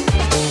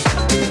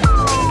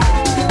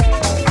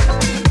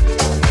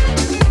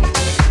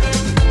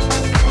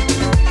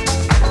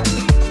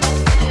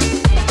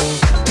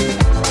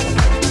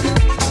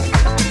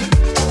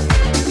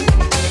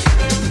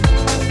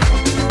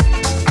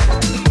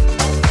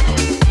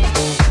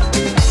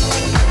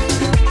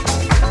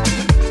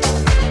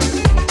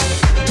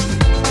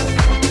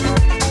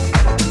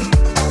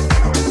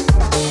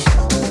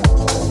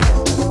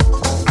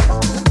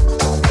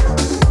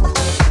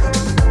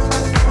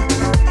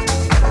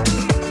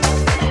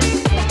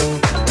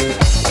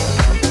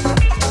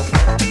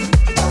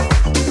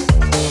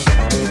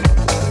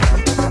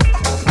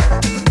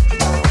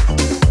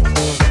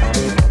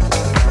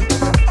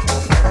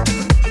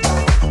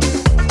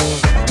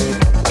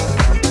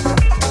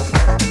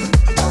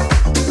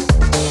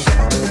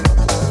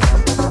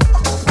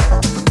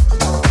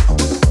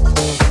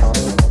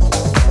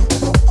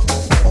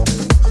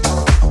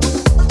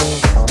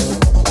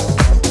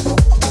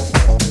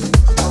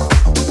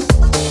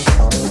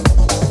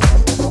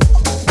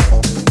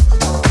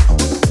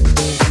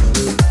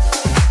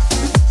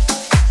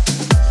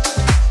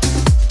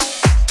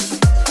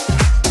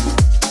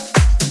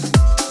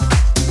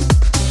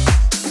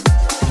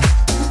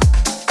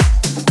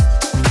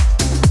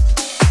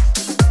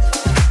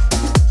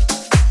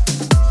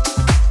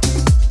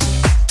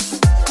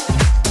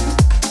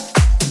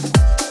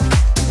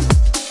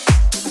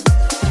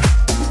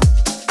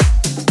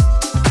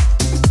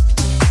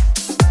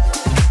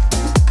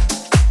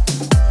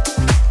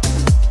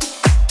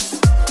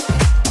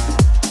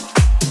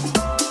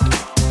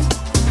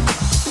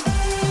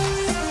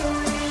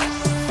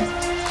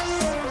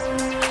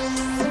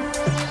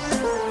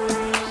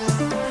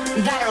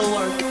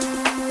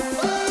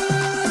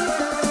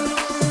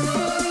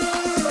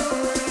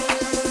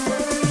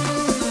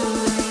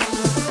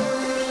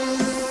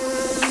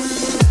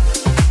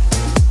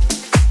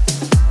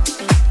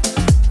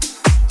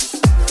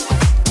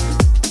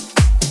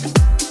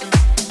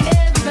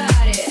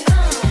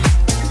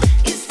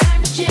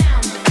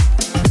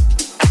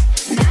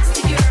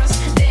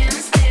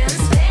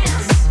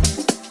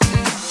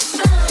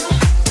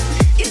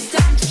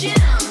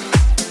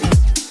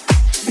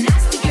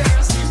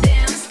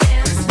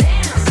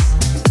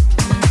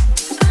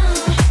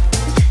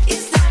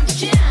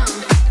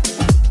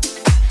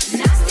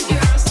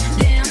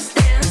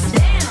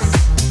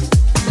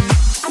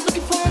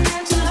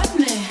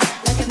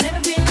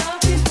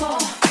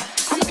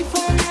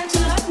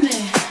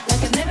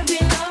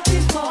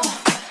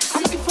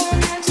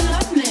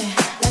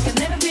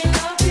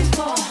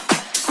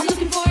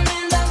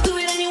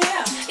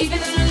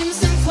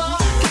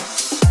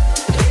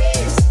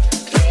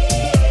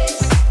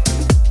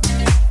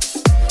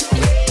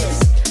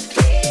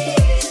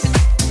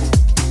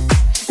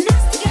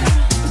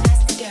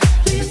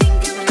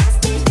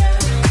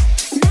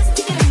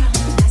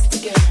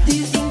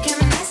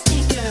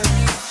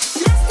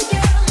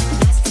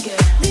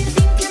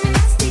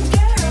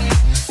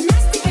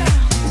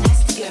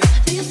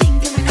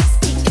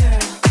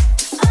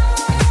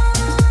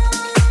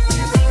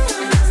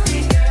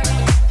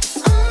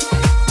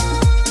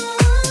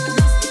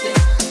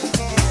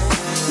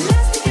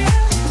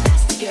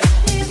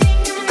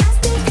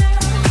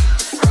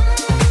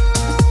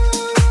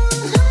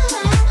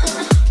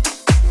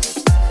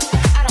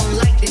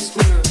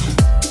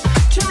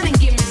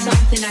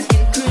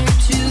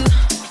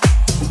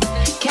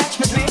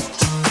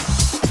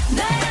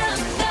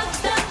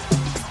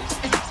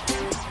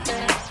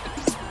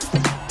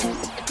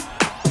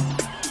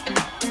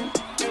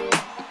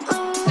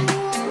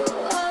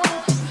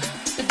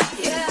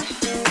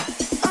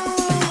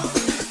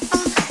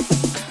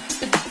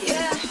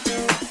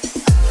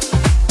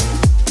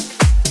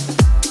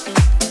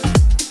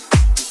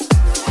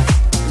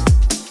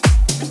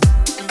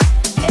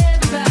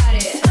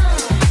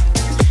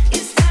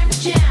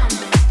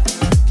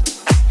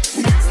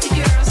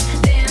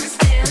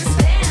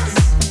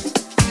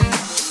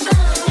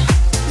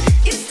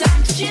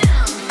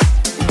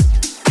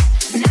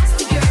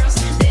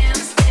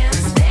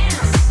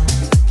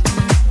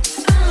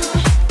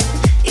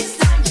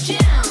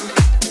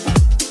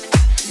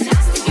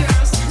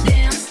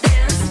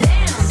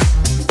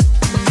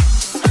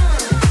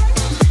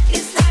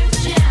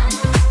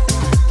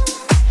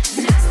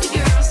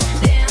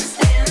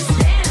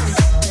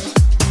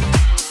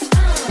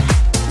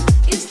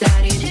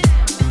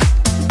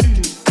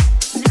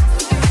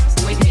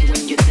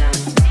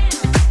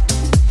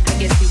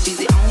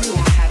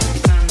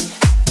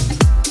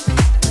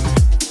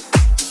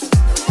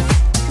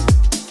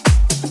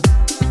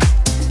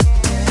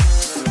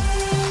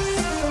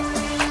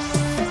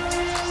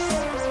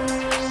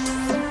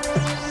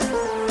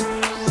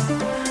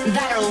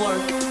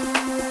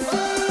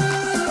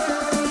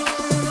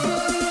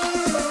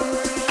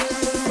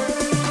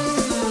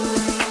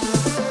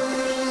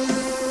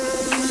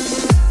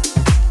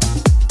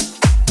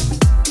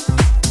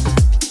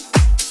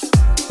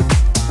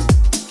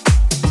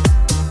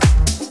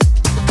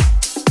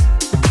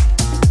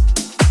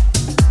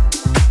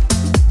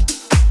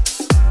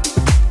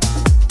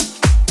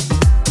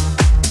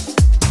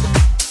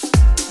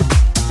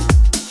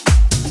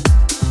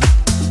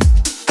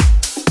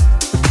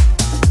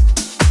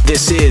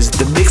 This is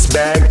the Mixed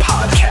Bag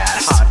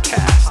Podcast.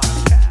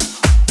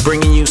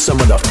 Bringing you some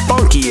of the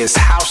funkiest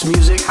house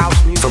music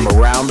from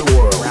around the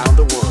world.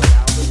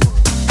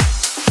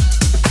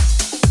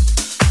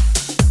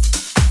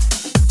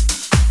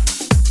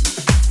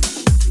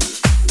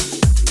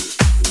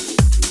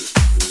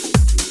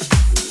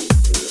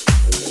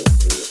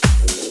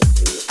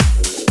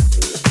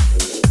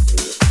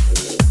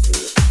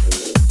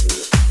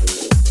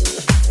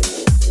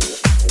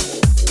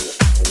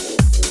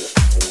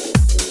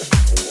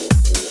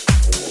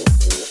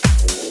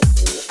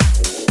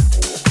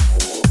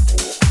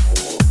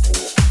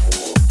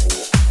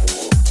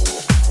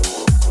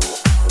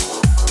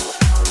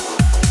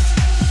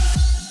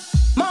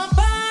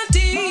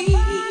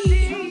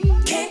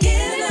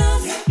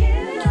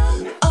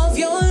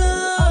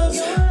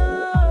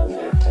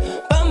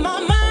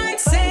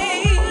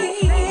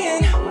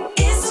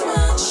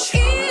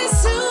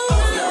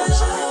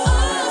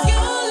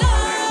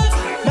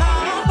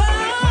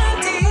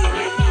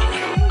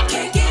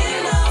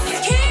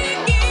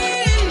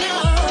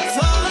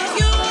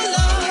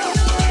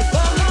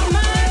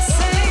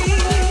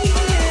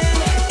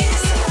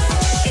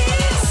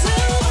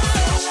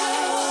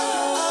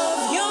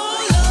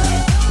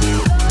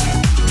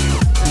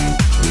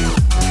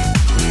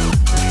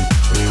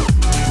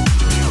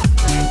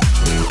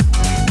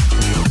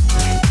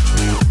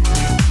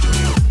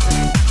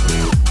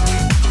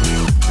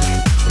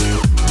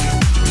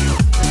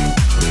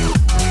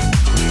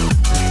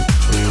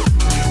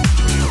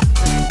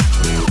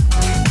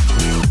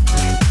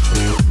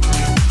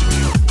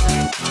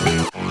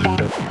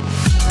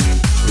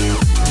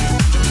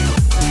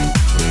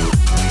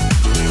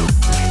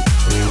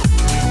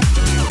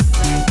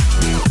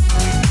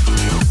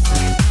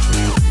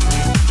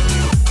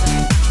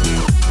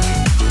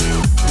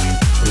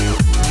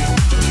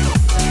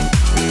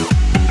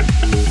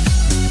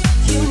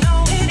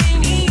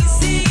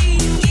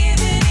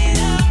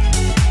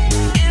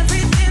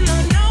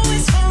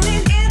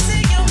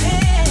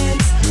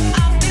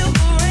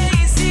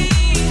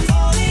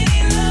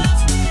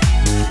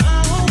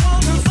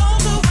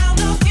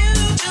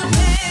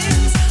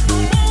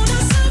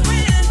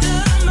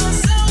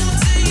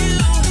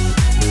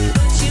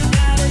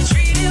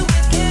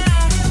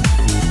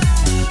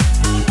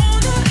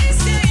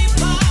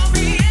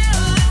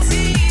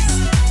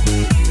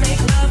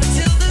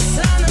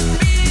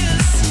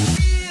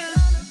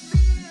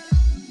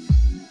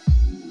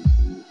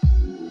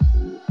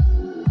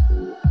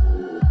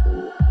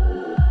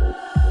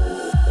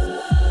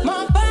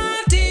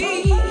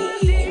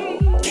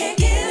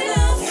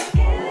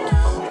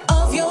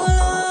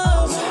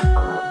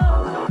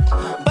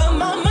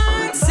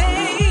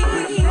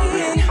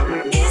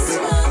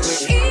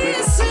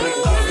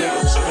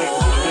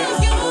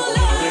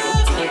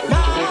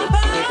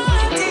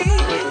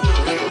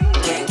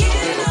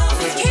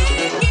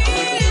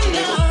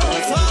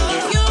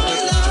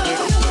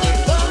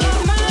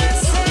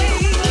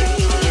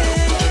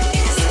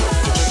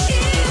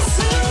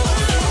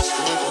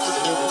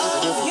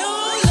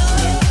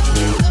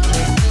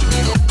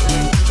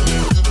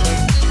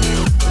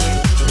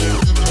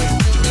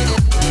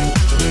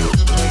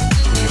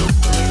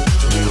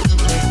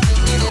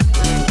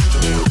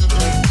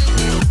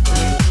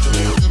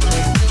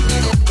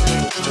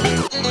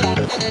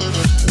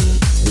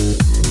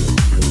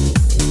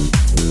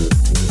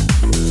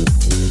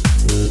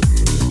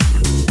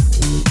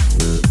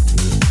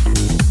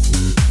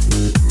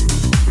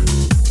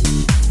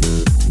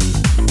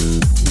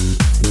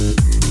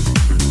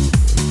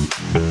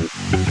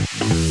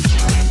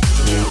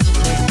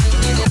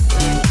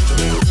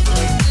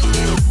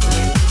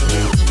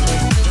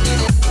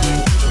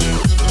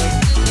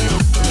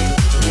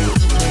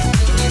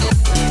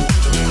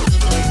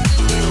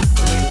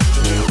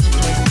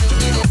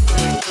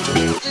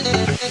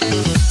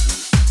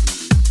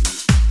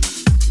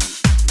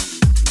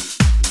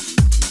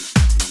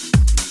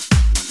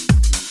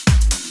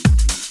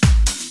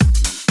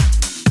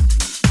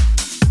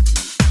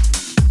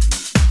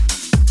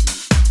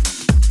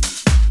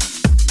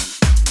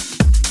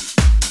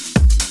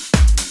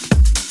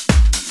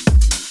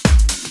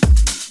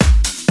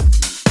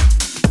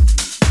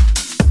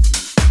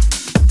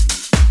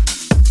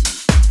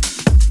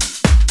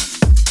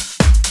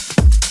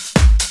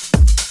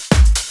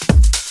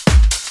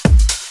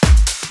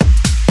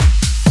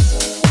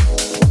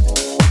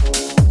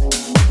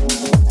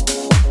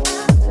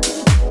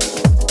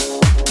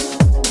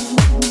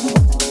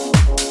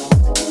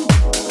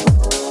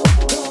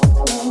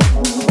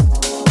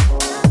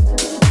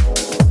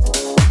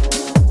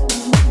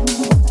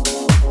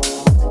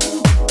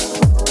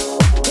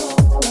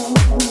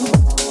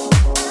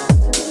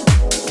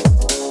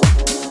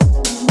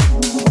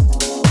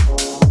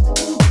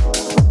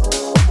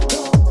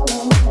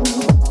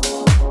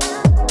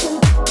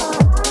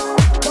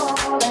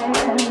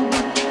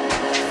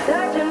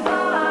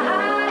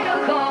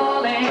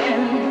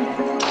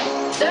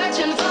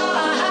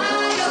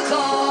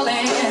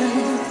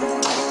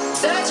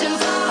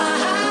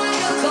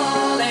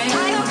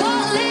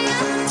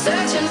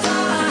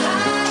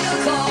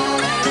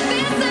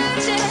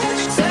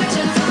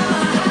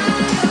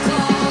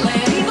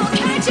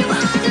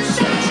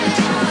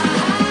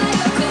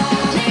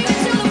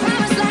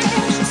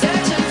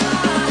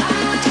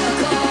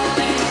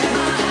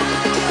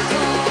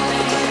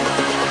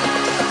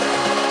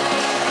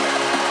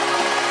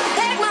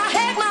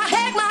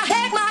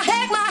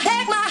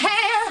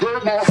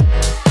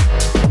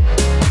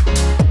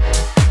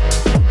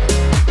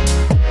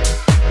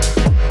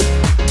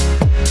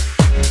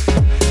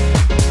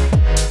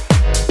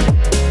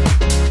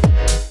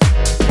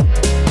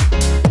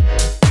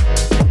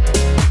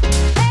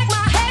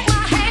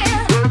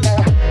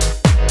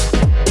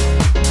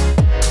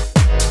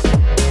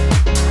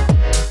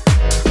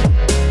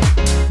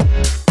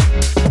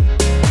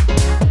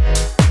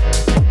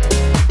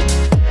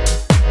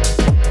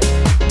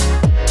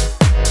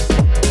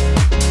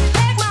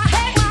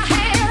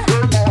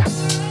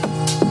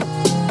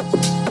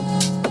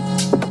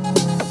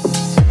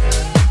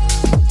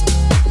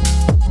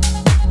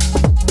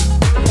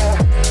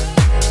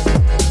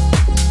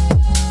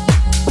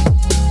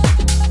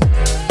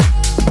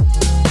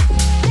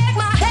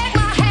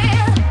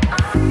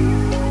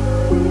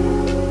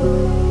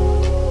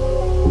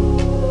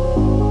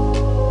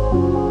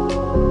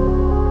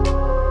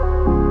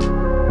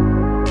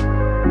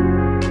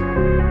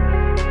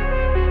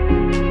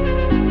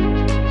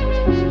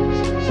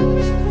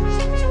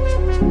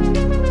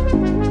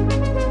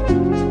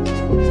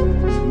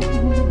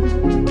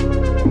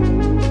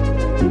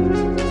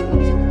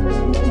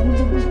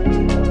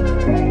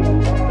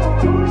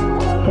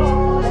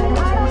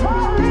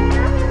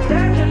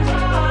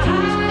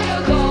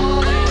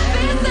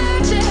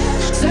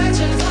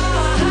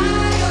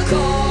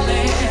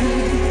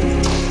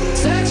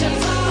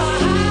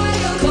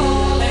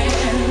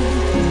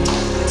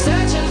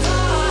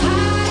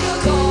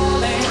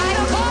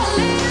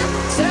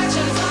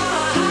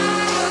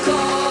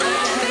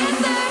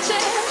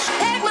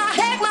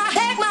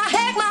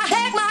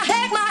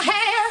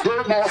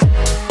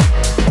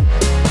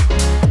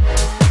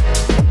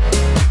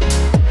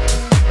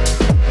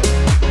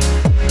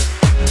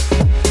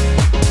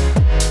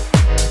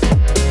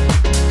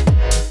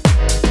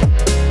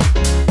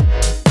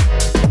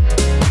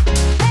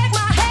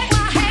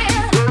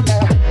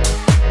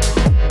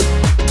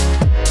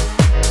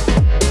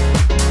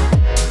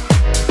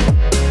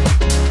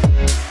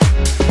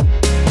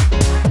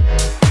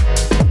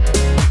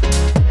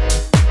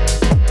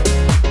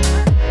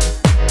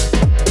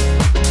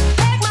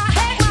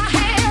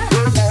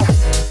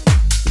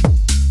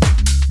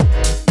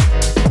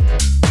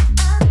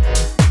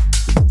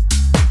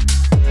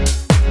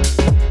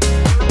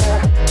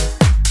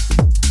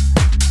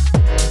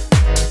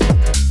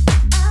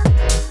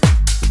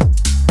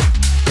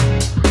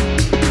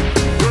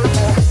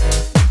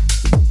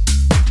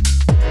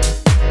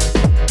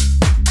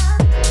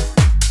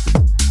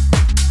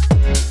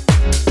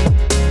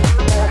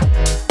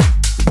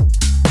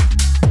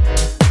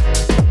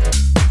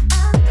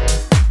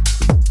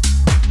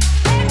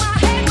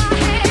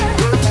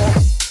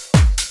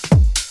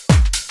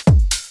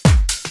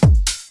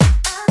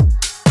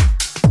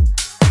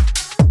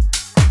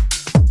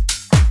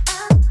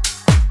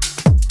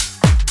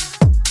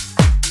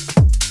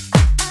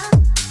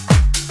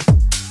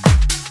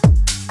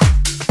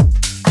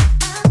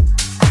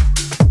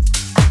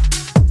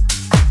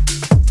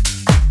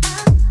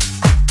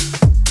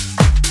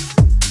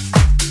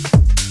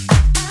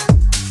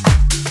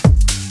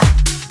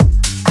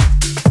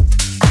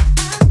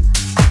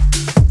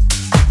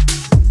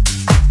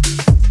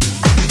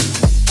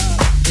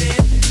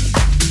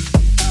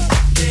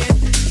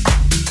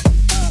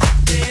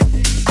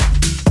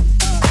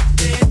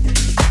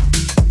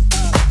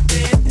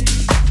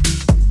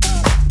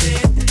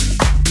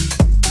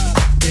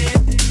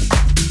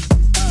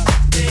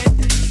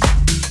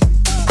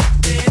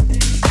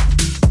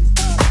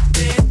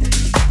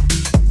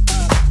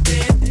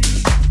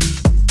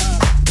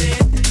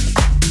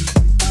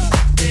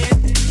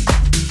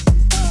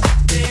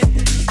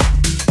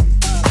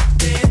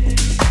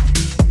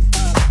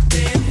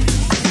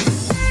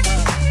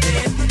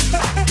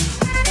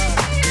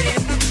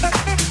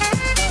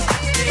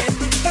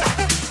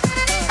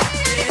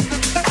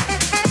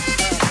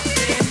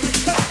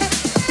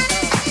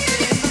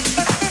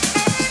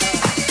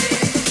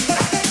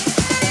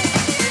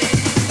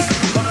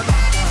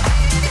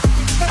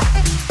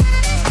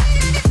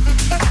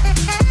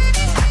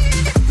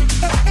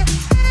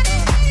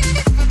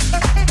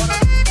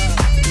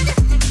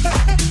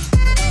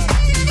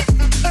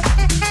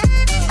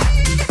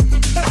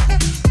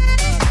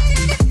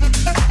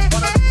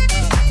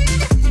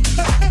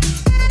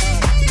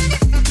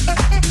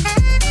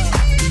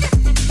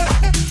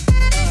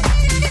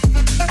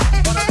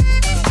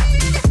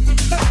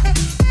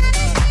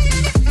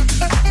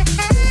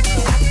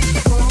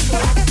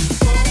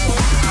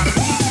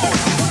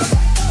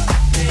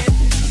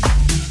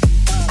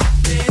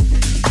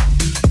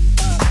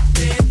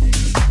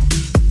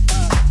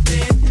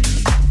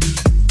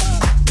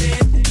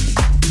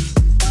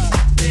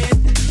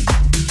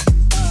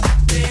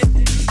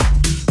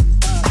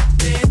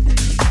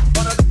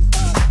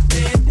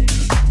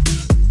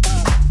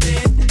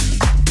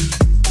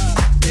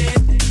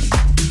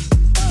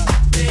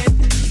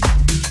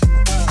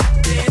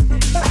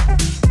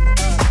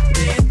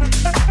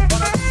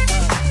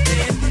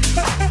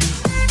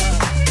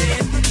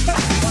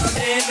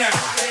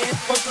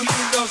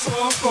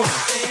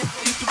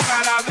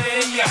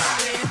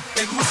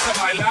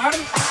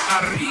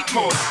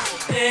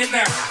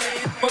 nena,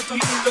 con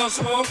tus lindos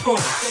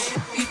ojos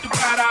y tu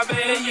cara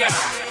bella.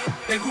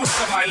 ¿Te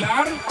gusta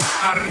bailar?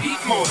 A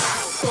ritmo,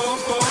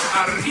 poco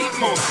a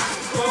ritmo,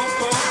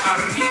 poco a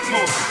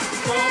ritmo,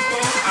 poco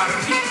a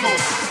ritmo,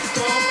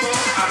 poco a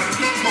ritmo, poco a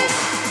ritmo,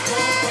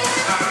 poco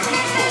a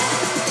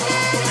ritmo.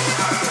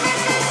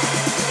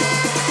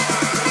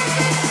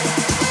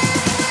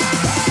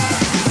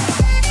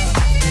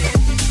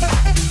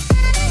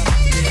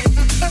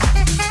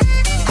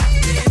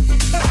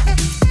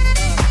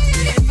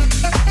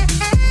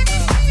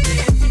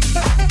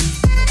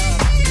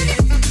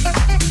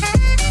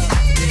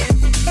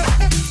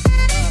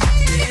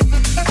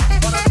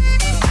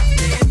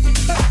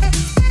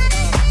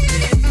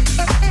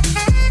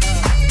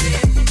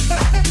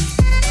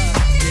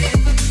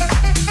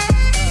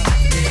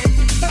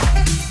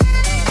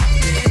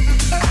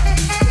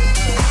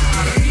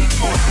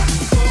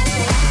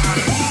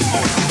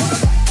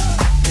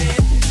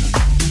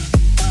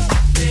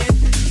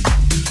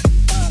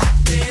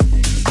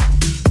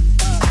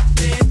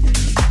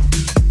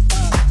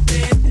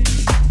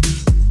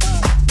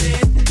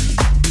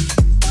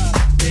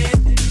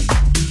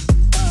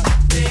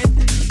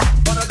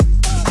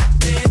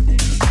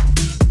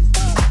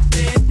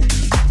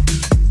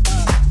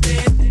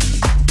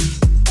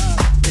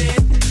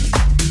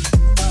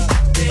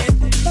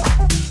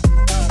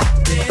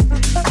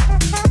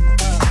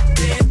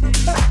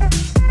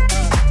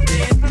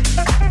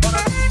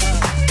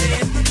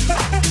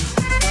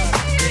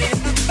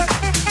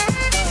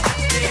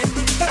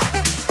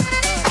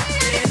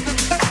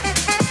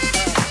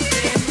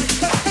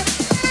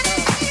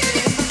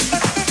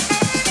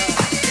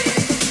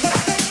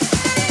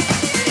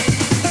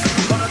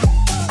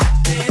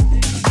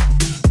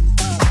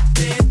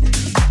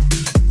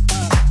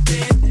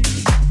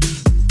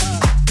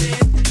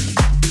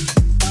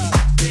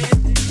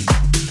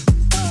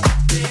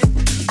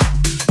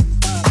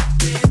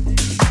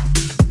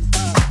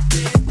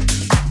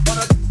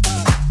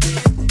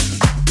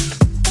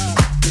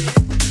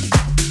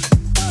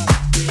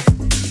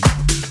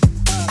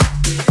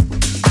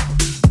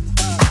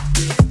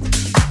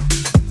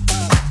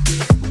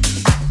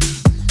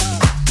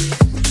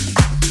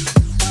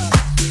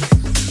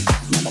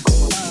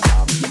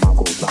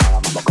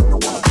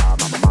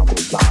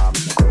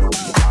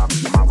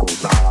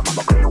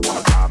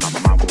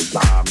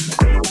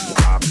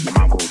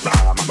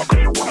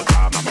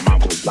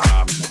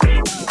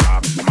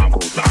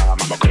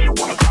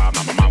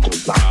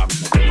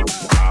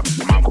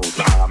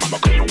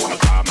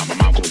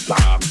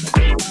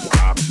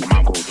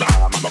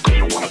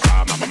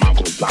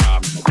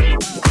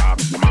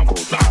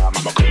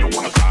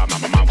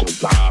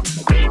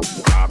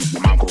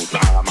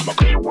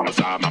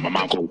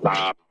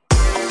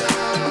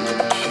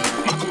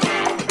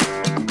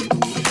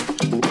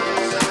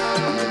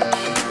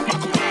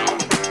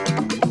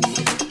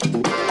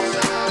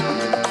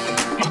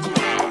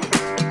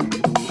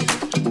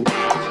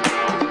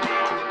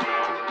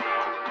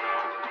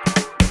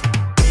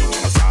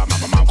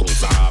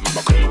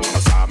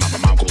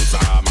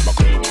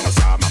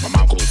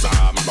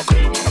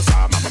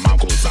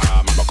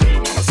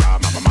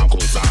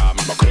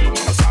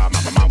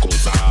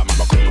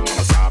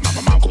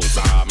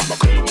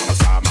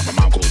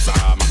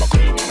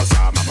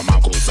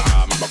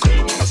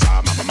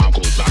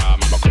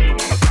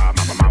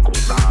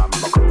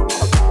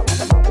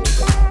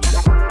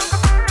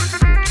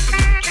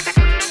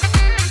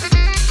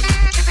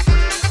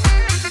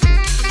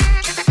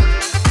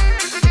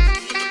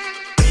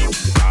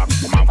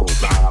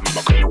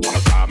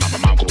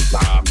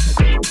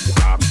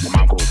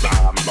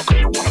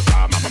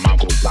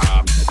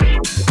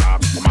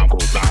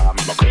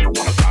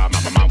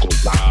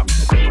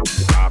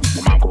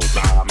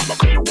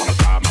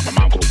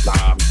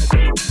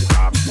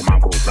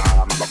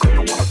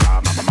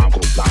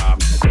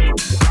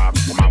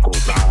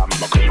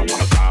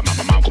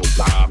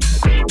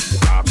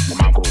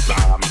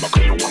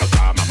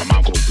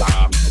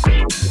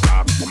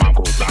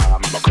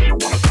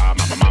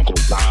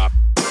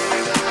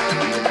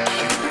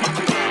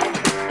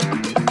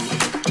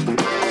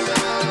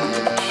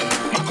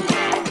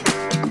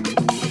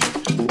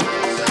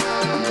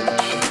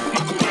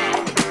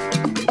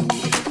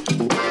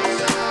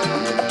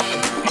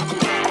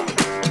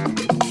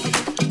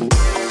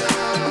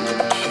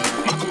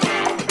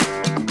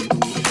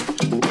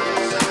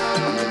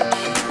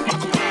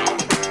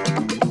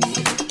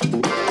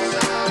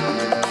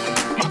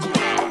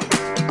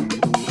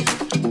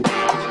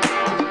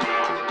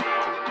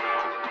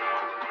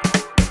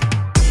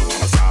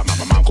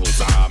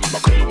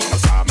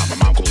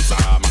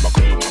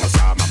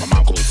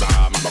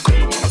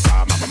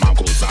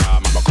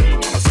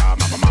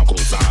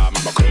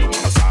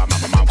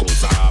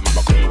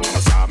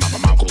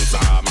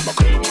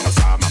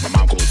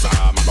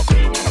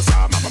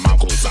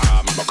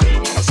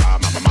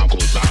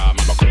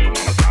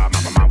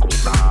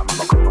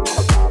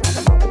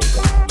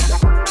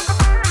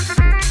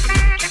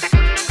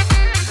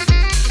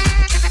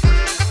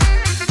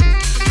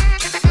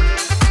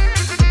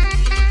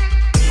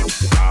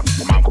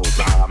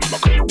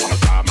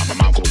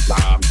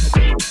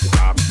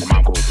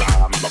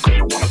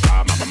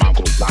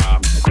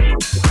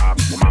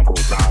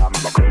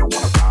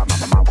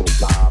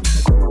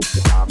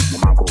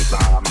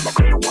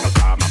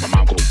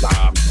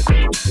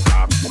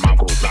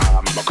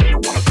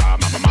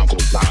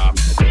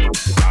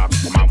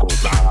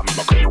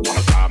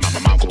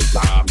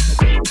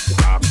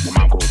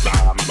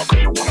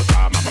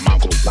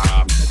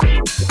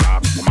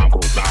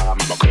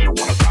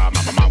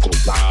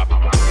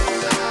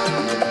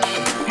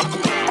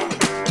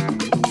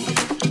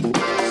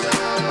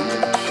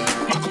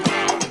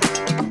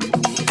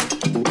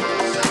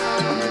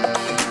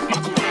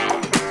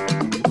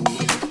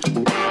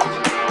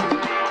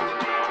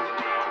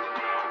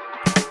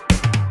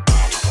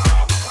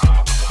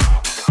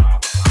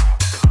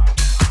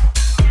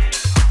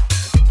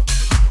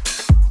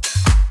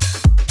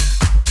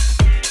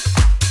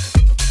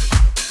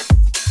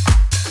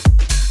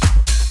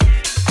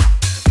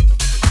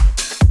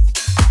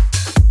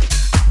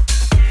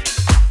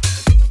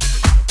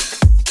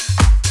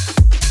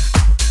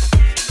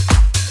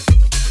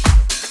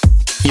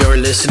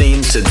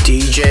 listening to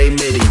DJ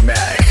Midi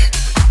Mac,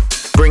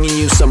 bringing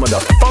you some of the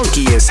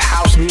funkiest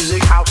house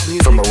music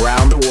from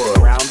around the world.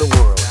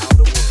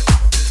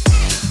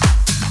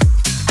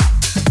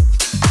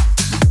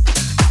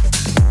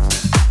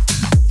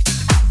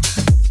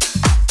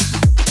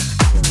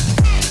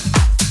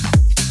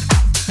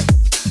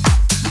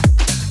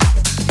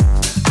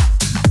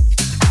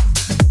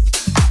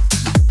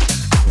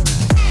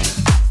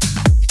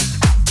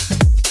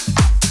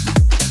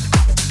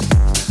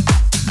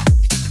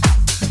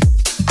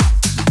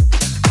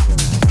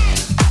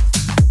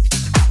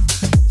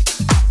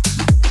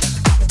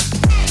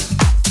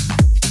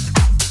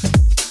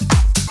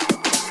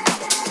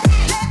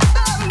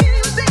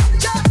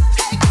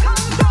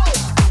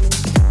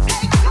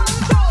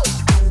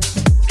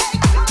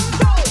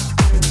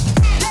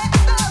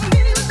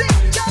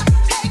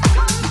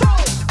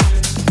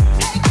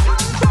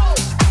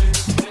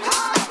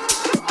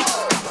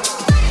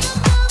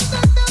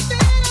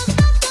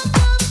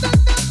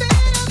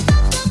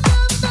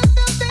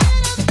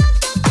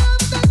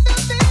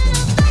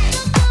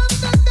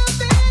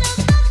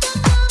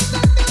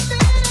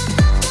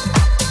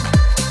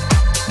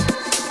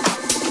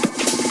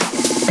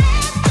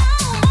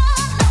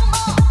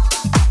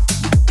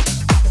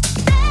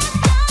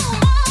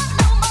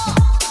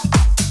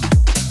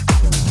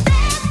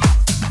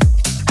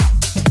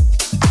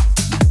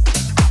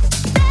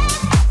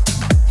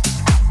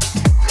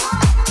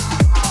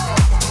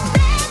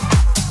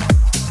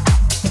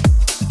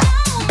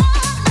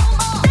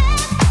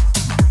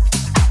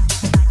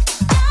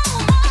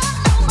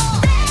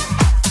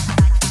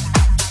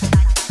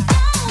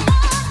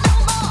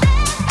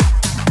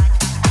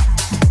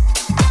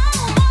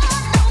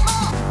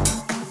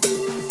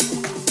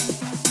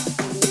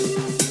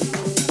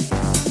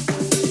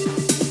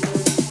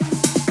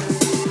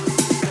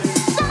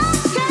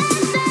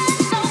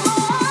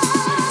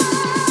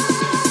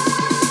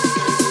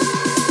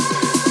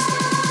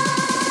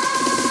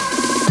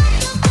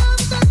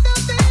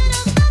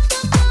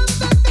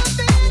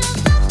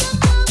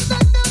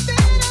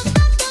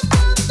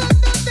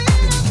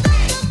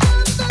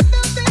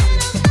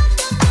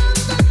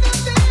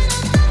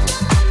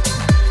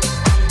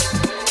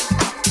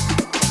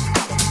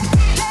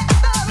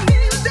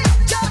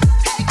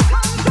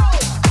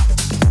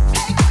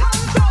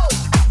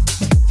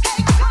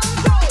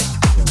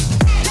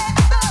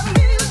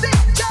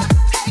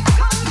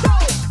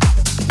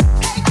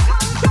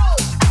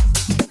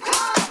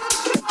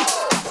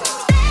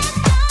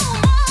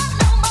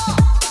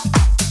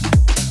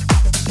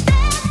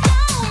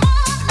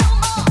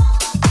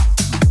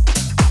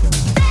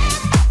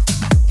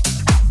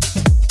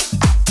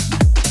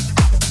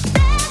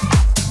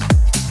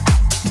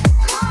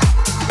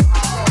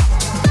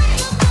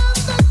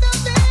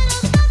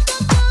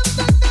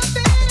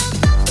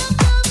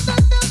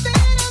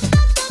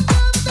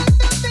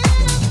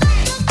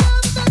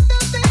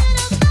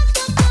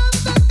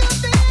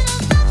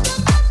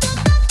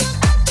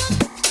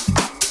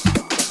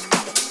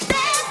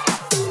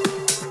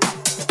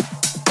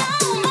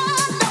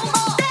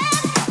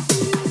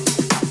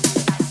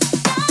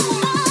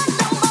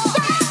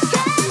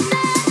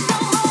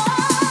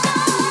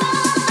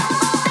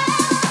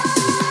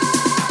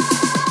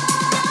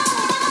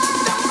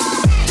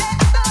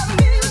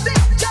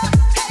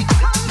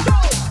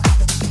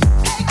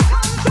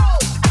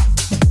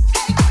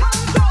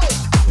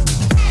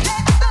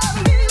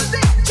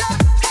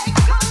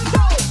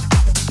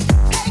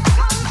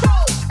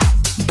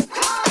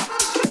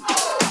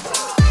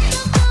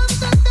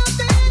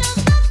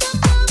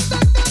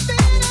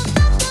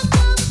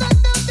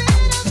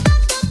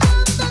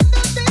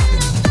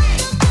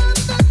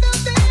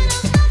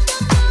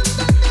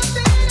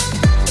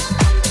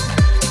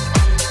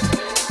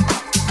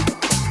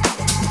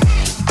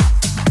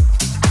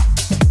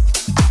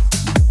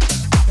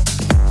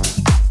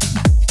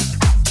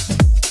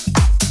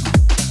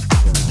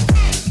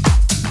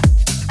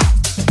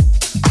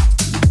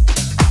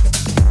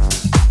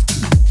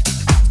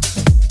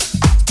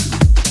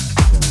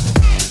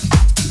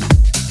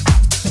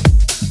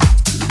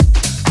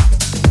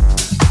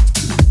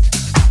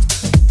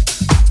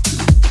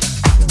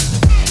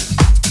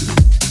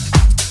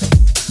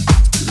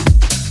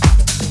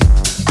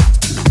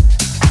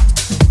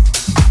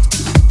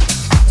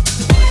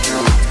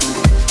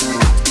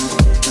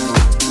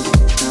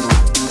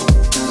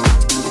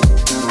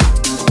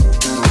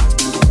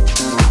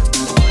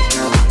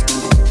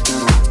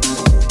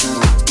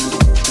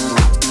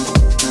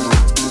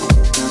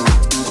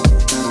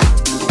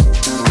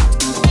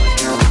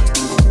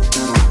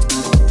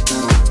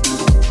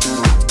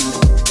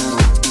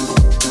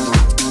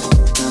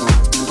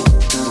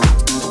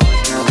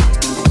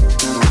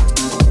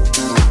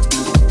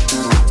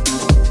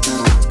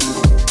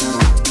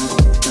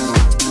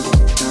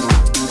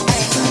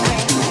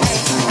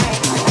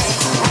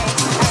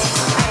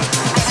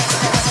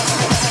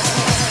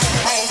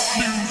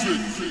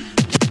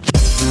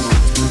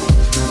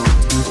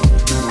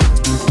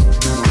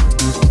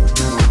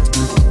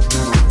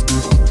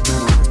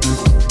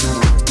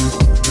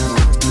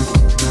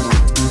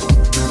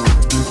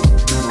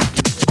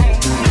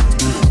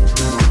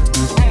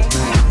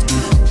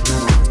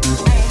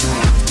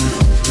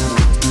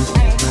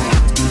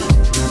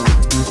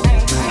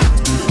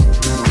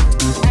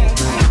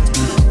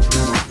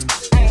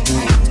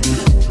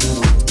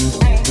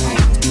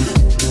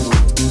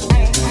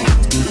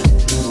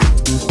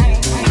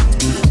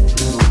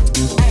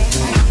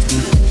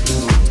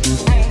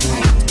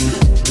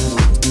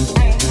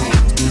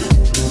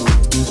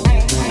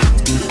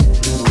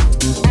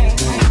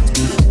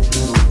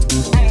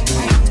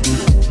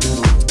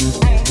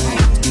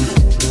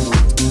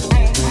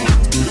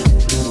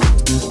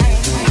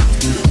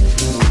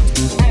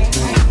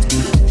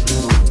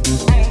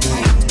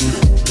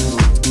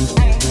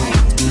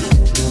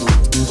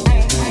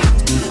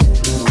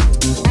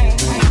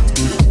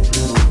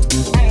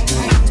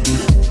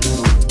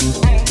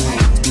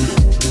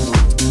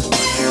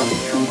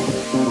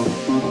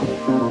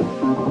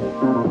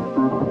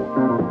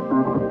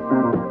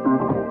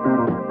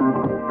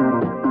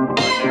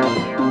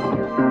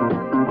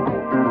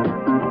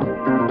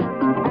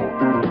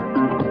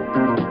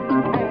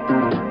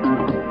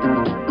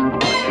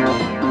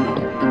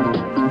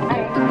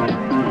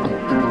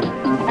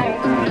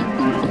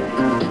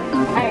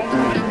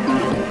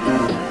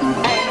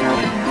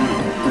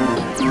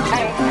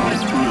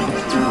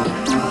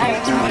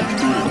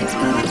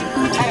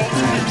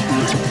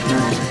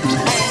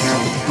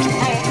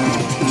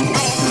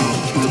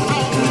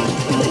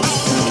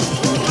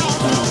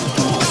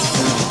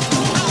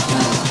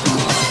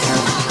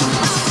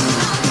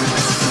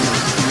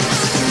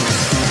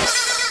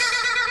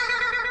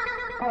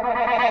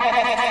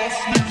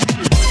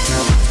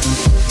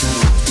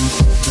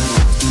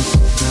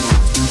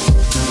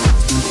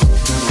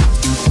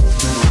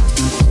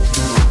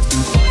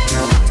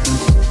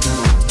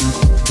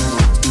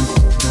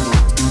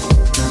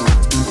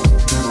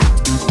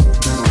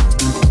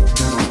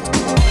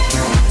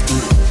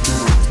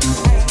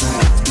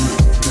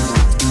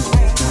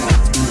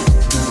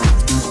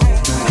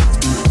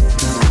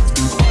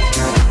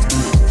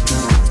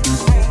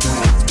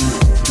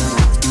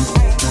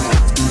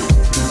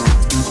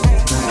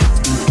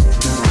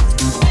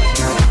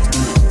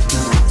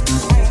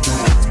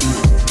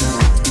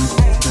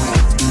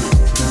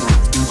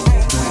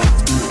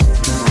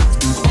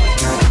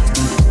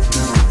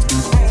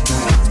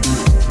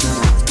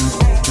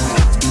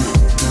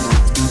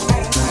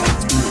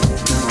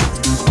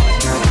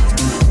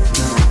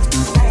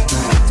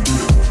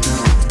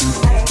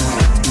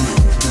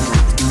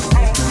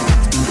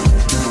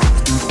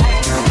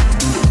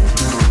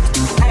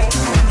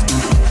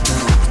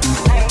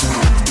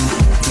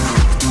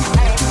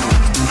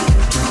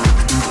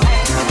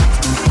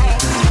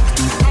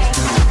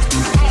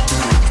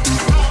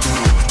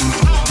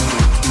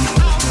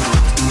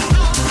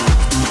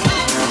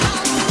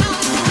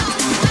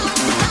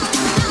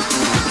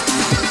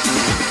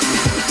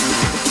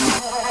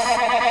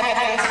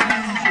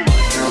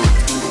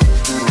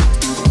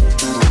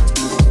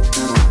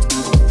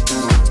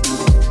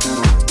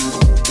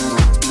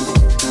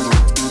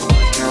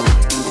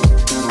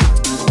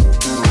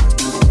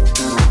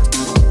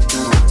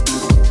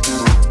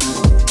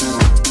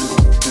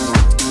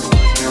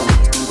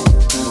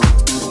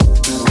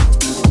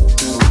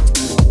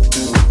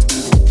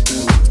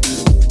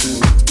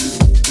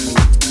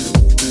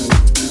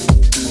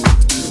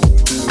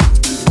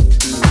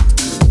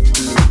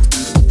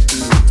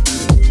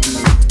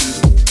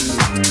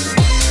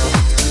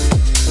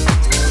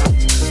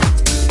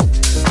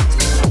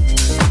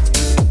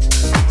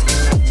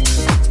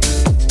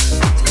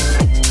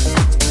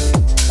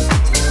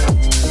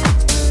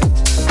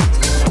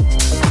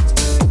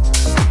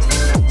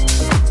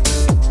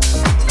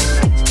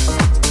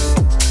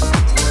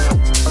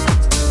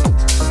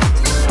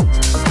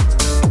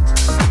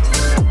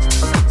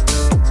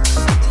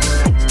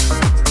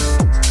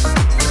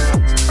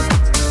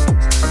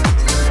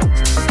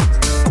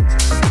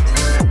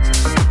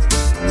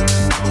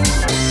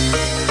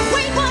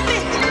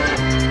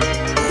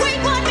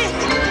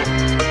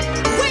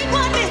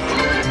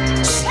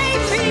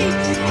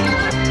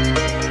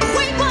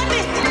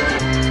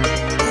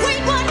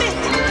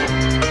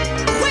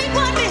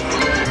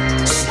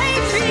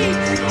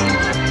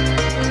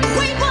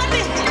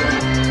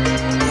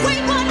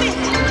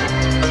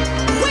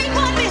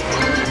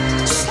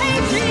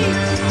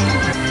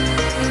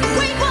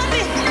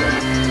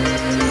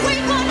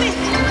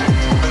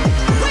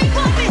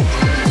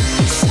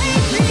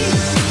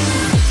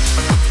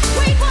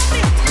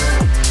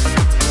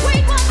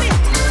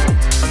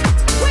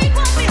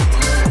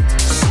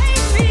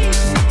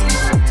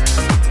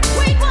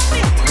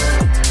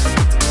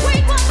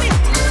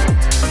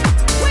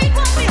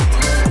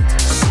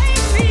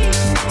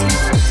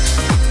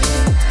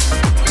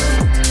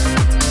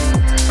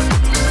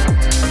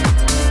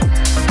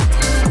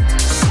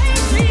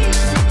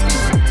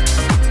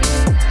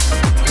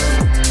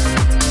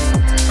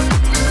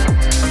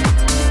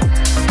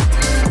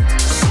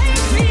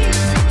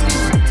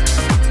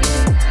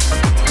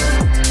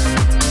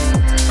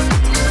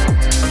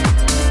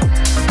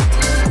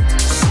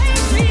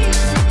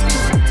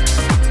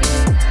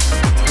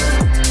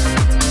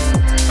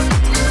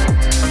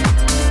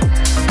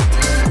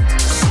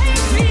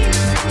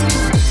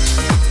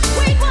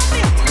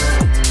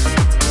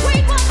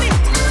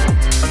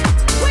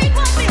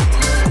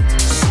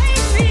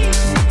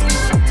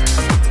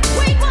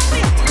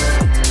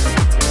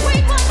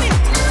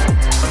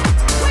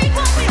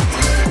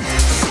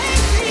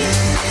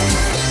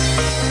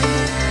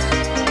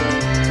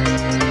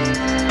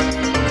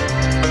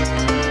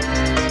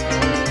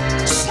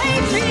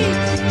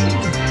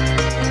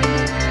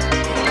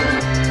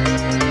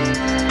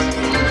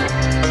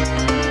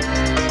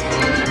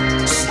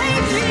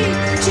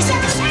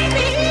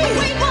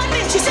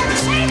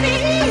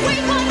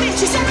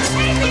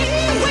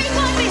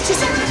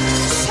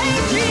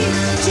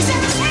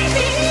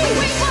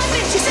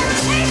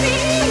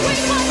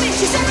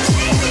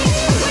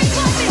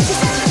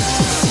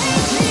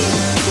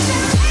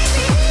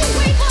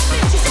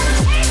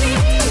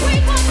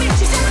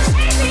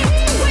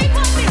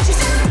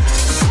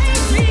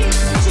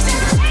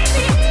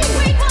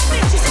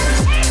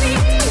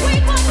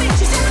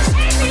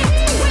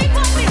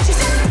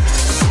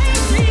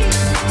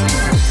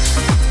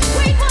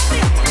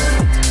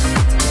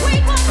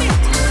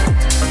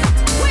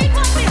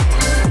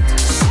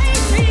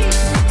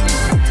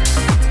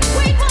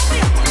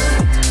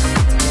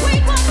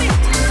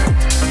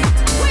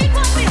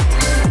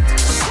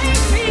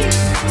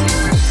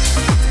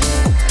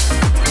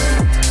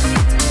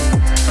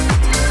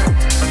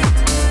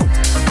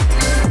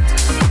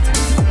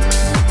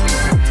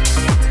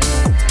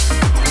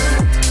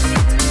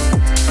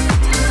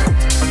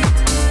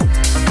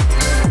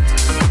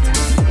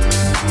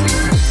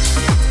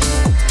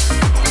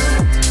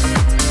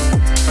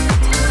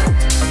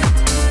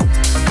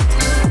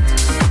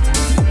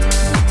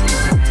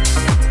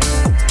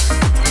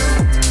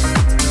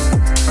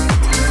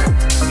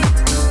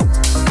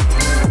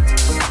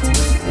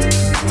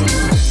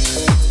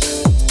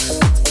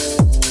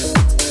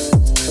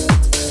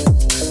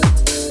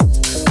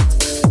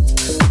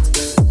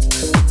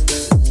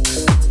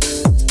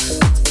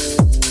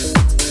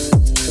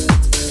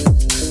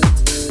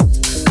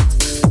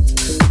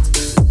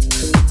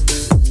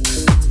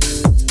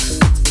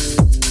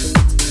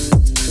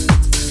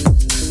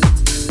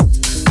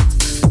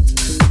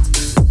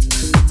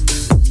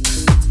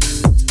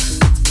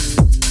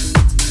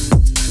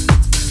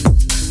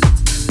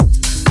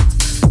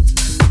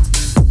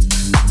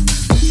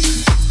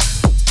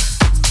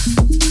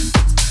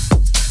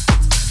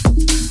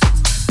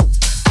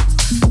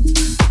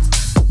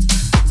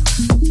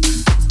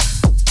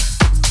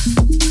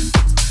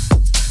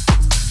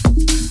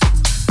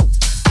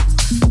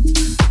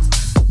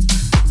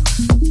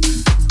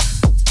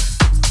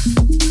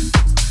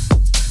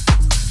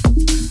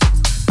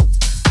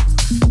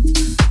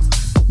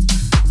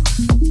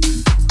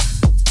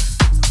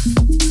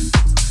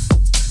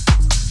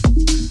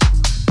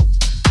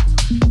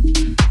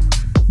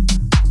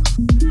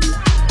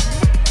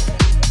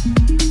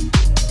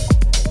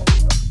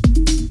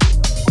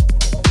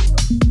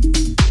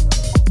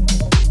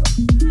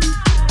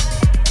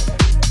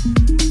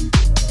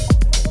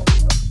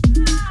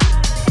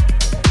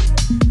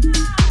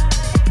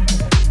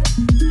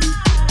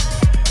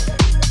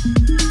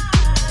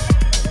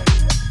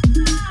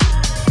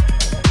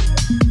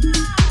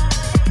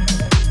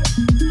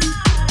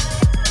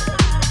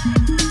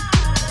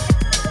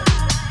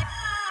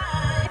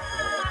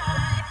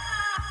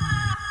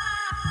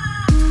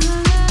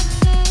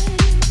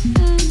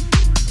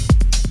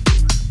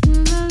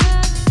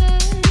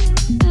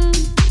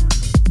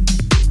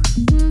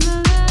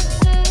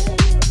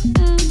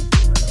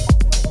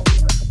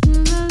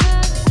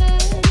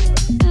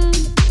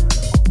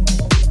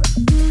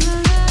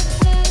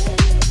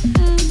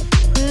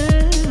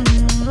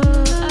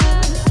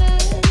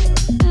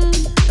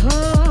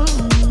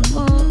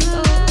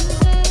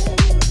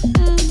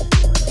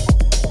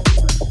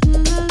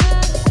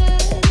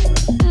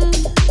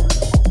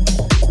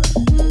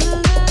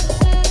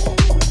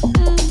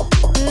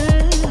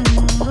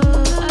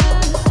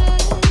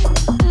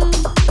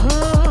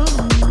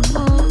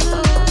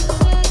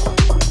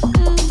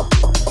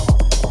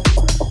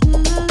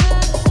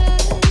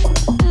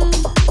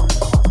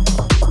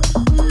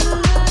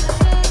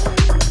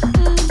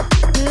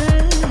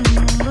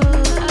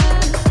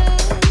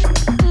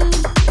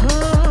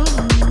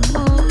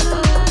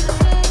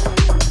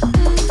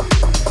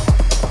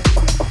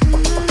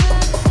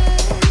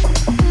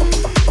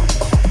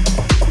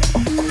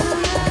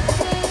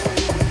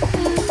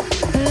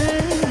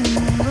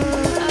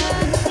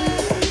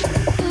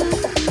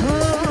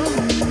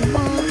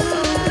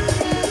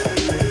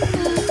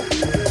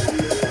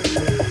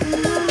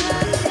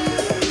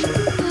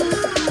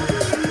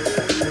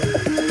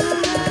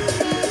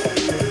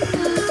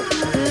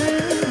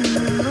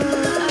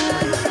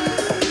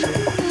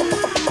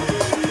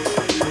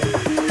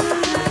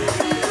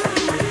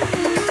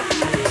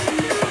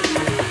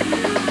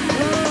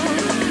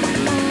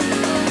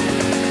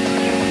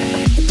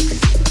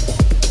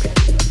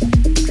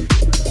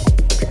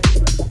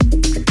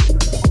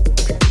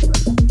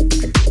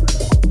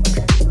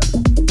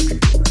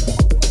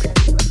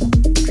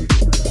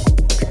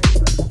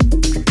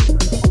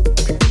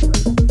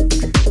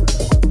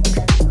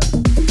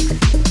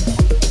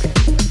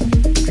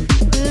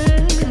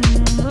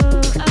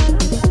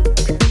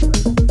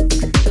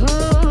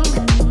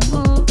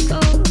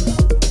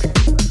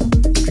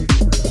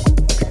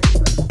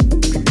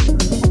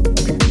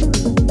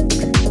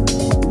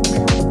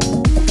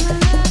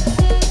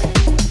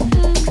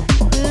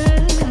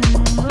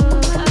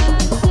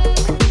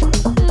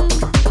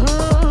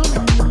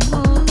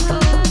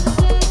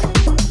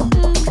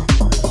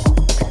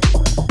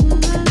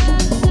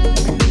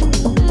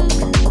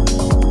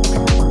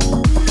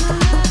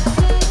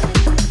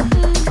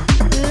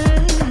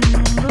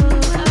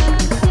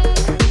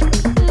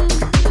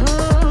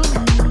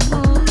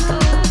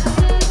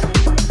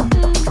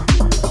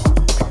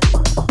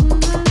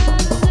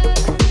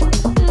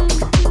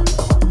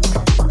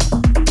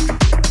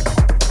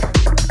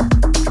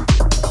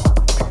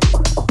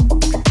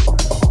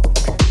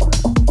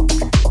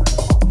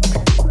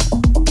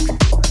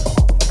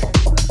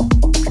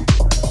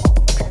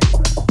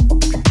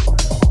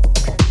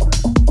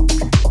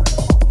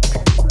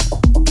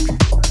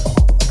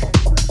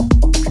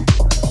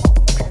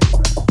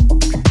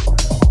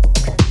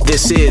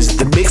 This is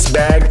the Mixed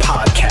Bag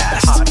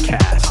Podcast.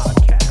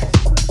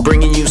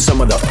 Bringing you some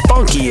of the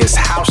funkiest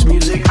house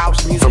music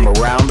from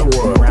around the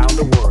world.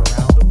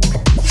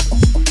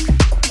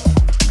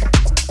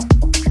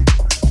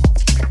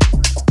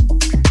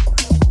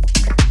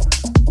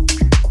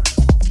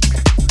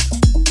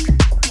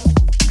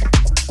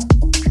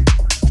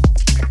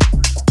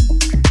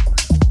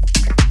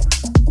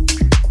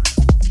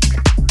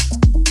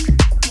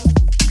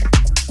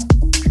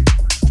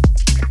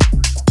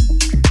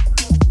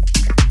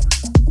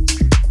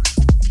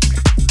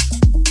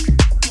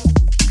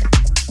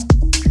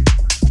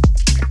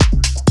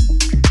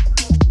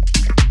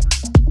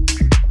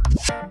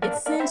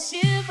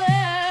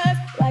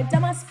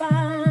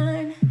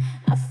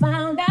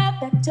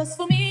 Just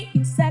for me,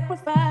 you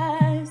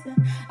sacrificed.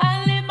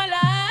 I live my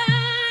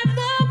life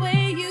the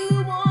way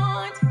you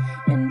want,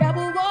 and I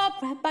will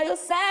walk right by your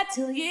side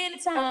till the end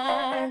of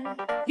time.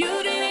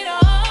 You did it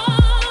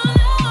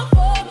all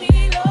for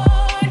me,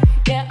 Lord.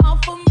 Yeah, all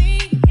for me,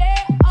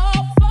 yeah,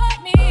 all for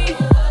me.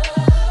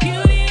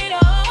 You did it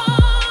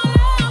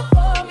all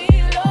for me,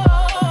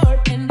 Lord,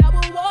 and I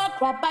will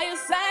walk right by your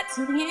side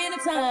till the end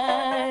of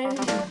time.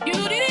 You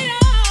did it all.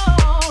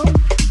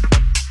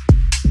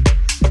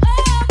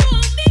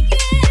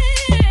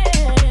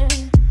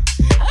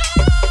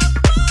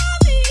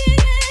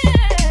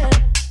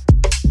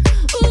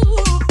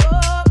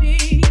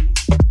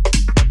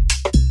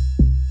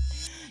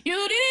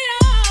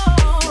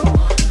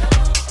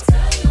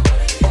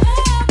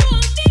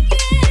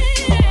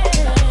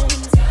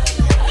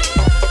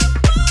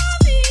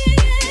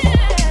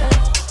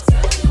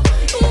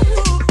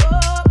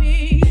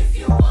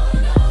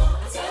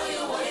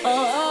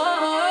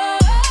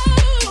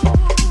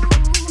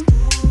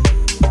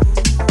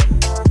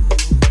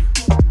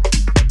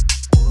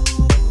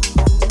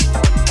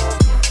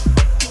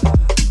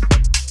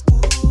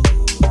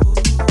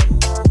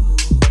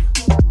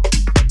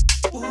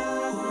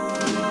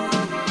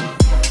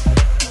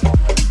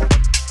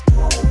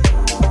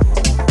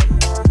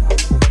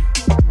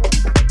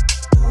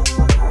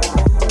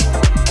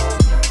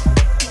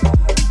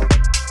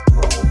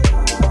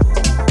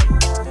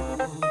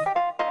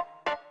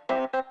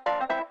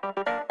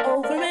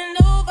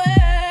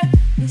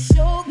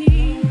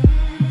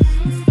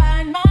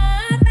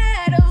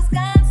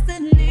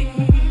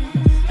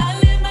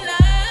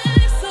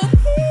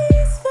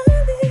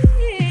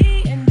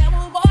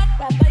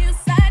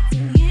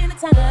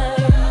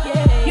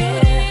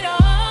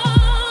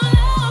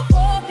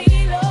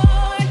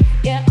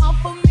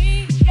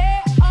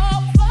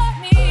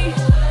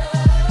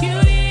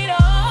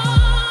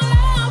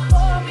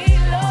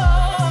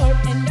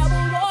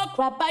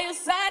 Right by your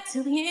side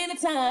till the end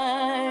of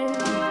time.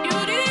 You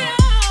did it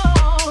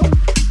all.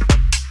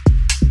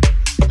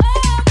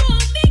 Oh, for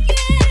me,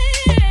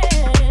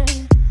 yeah.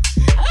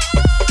 Oh,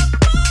 for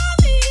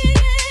me,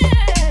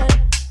 yeah.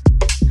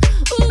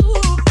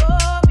 Ooh,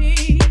 for me.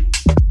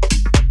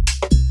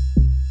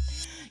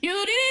 You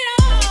did it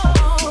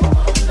all.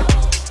 Oh,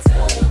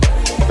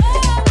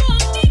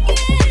 for me,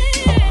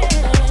 yeah.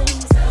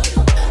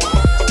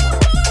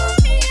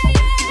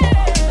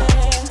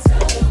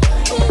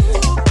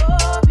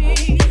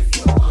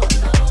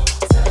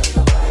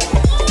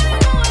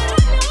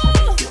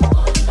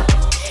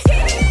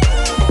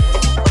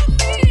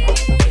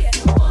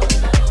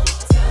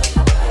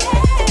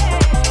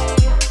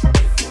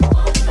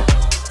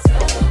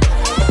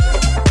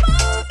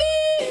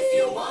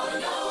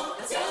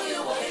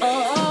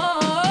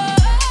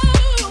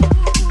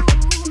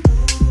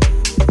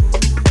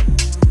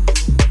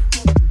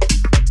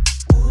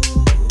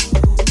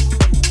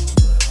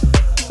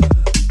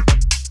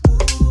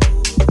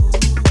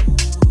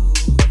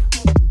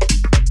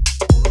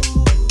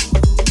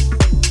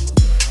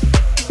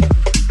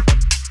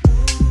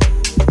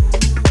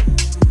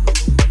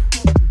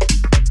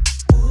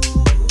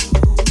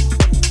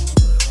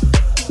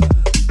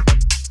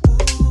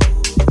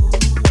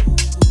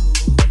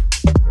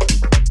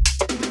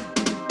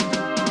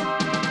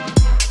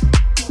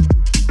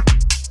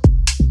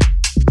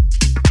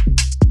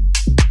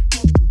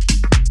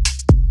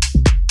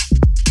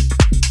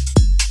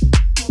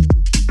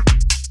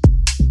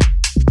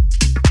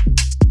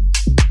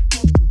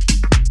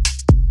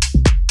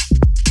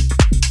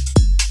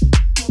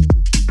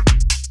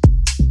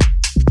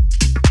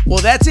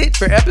 Well, that's it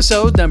for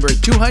episode number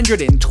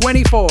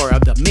 224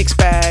 of the Mixed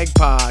Bag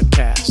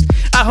Podcast.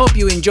 I hope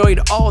you enjoyed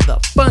all the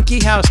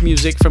funky house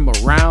music from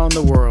around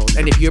the world.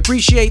 And if you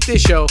appreciate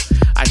this show,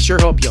 I sure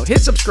hope you'll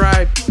hit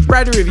subscribe,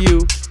 write a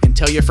review, and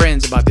tell your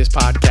friends about this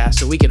podcast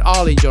so we can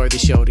all enjoy the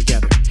show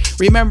together.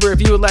 Remember, if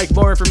you would like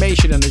more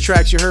information on the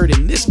tracks you heard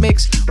in this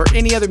mix or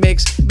any other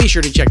mix, be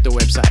sure to check the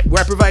website,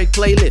 where I provide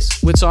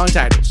playlists with song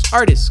titles,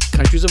 artists,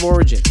 countries of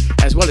origin,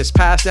 as well as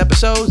past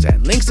episodes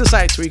and links to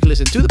sites where you can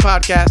listen to the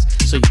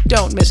podcast so you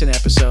don't miss an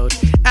episode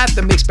at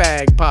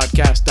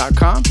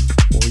themixbagpodcast.com,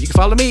 or you can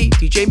follow me,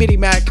 DJ Midi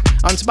Mac,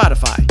 on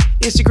Spotify,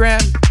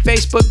 Instagram,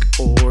 Facebook,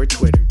 or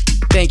Twitter.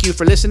 Thank you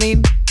for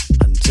listening.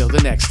 Until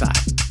the next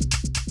time.